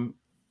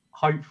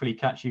 Hopefully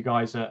catch you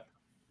guys at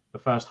the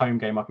first home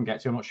game I can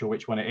get to. I'm not sure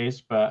which one it is,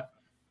 but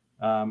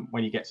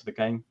when you get to the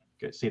game,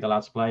 get to see the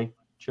lads play,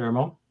 cheer them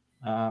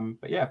on.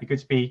 But yeah, it'd be good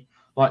to be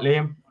like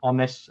Liam on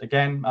this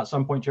again at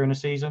some point during the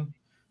season,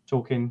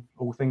 talking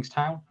all things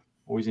town.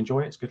 Always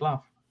enjoy it. It's a good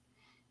laugh.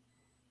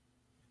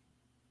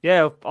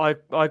 Yeah, I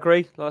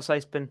agree. Like I say,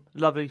 it's been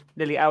lovely,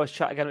 nearly hours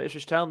chat again at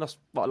Ipswich Town. That's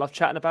what I love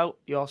chatting about.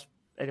 You ask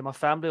any of my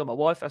family or my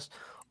wife, that's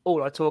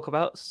all I talk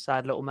about.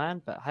 Sad little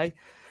man, but hey.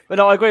 But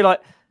no, I agree.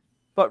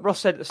 But Ross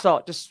said at the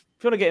start, just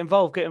if you want to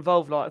get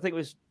involved. I think it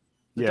was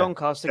the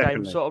Doncaster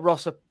game. Sort of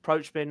Ross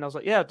approached me and I was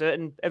like, yeah, I'll do it.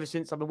 And ever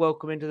since I've been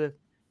welcomed into the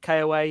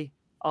KOA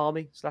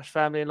army /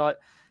 family. And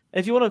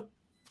if you want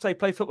to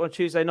play football on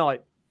Tuesday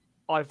night,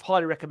 I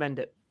highly recommend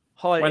it.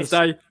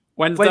 Wednesday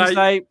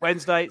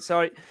Wednesday.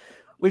 Sorry.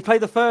 We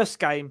played the first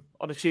game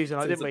on a Tuesday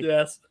night, didn't we?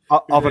 Yes.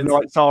 Other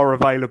nights are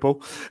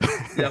available.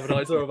 The other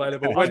nights are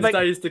available.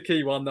 Wednesday is the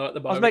key one, though, at the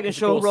moment. I was making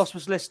sure Ross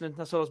was listening.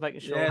 That's all I was making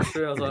sure. Yeah,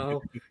 true. I was like,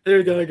 oh, here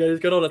we go again. He's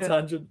gone on a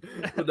tangent.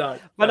 But no.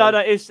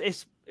 It's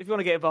if you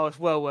want to get involved, it's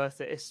well worth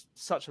it. It's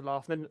such a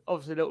laugh. And then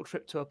obviously a little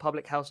trip to a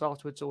public house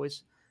afterwards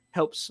always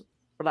helps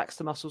relax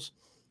the muscles.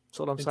 That's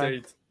all I'm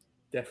saying.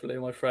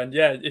 Definitely, my friend.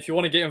 Yeah, if you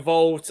want to get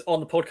involved on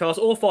the podcast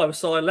or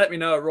five-a-side, let me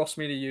know at Ross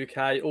Media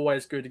UK.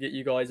 Always good to get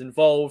you guys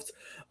involved.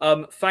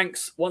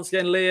 Thanks once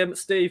again, Liam,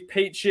 Steve,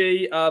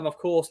 Peachy. Of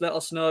course, let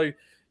us know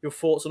your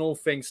thoughts on all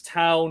things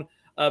town.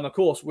 Of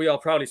course, we are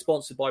proudly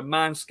sponsored by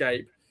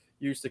Manscaped.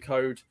 Use the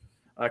code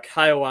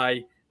KOA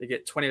to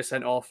get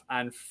 20% off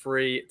and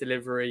free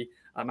delivery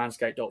at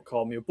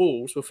manscaped.com. Your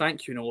balls will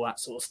thank you and all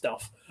that sort of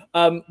stuff.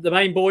 The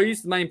main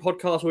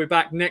podcast will be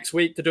back next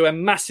week to do a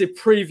massive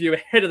preview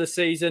ahead of the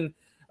season,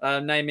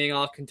 naming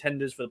our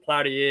contenders for the player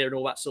of the year and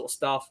all that sort of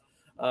stuff.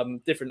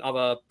 Different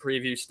other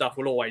preview stuff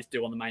we'll always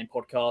do on the main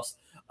podcast.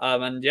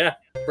 And yeah,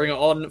 bring it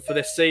on for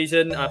this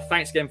season.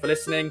 Thanks again for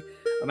listening.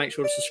 Make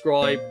sure to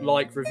subscribe,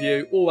 like,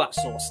 review, all that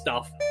sort of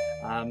stuff.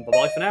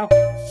 Bye-bye for now.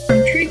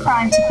 From true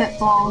crime to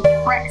football,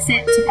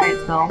 Brexit to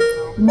Cokeville.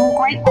 For more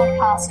great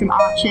podcasts from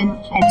Archon,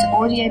 head to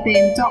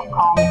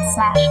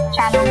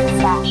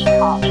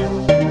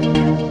audioboom.com/channel/Archon.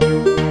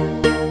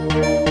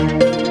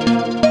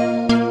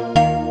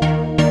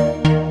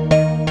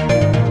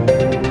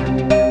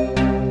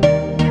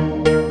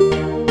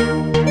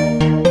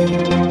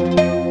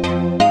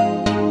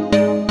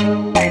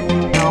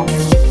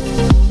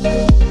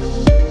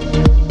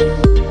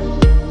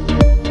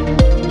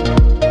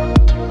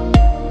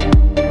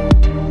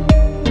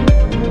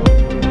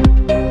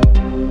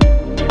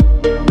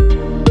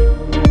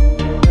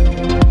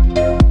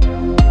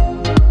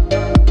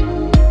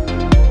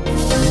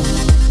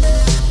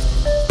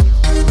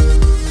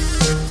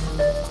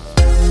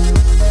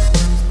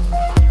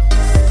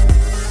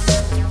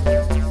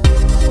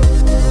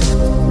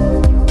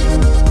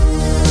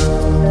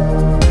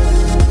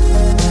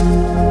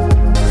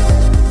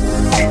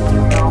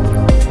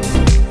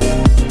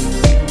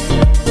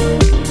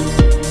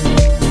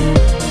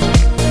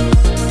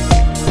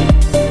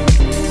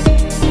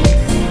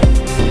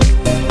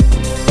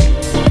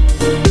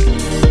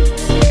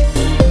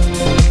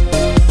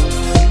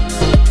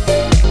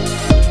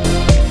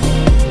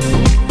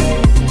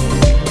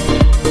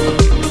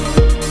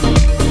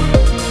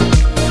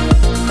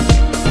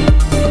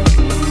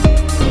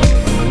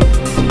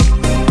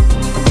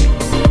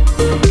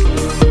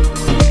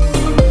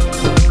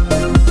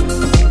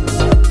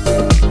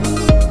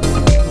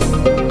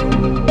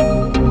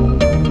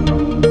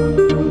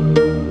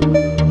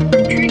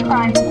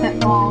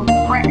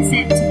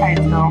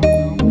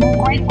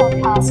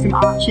 From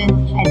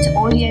Archon, head to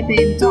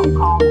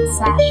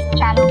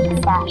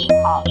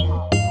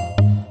audioboom.com/channel/Archon.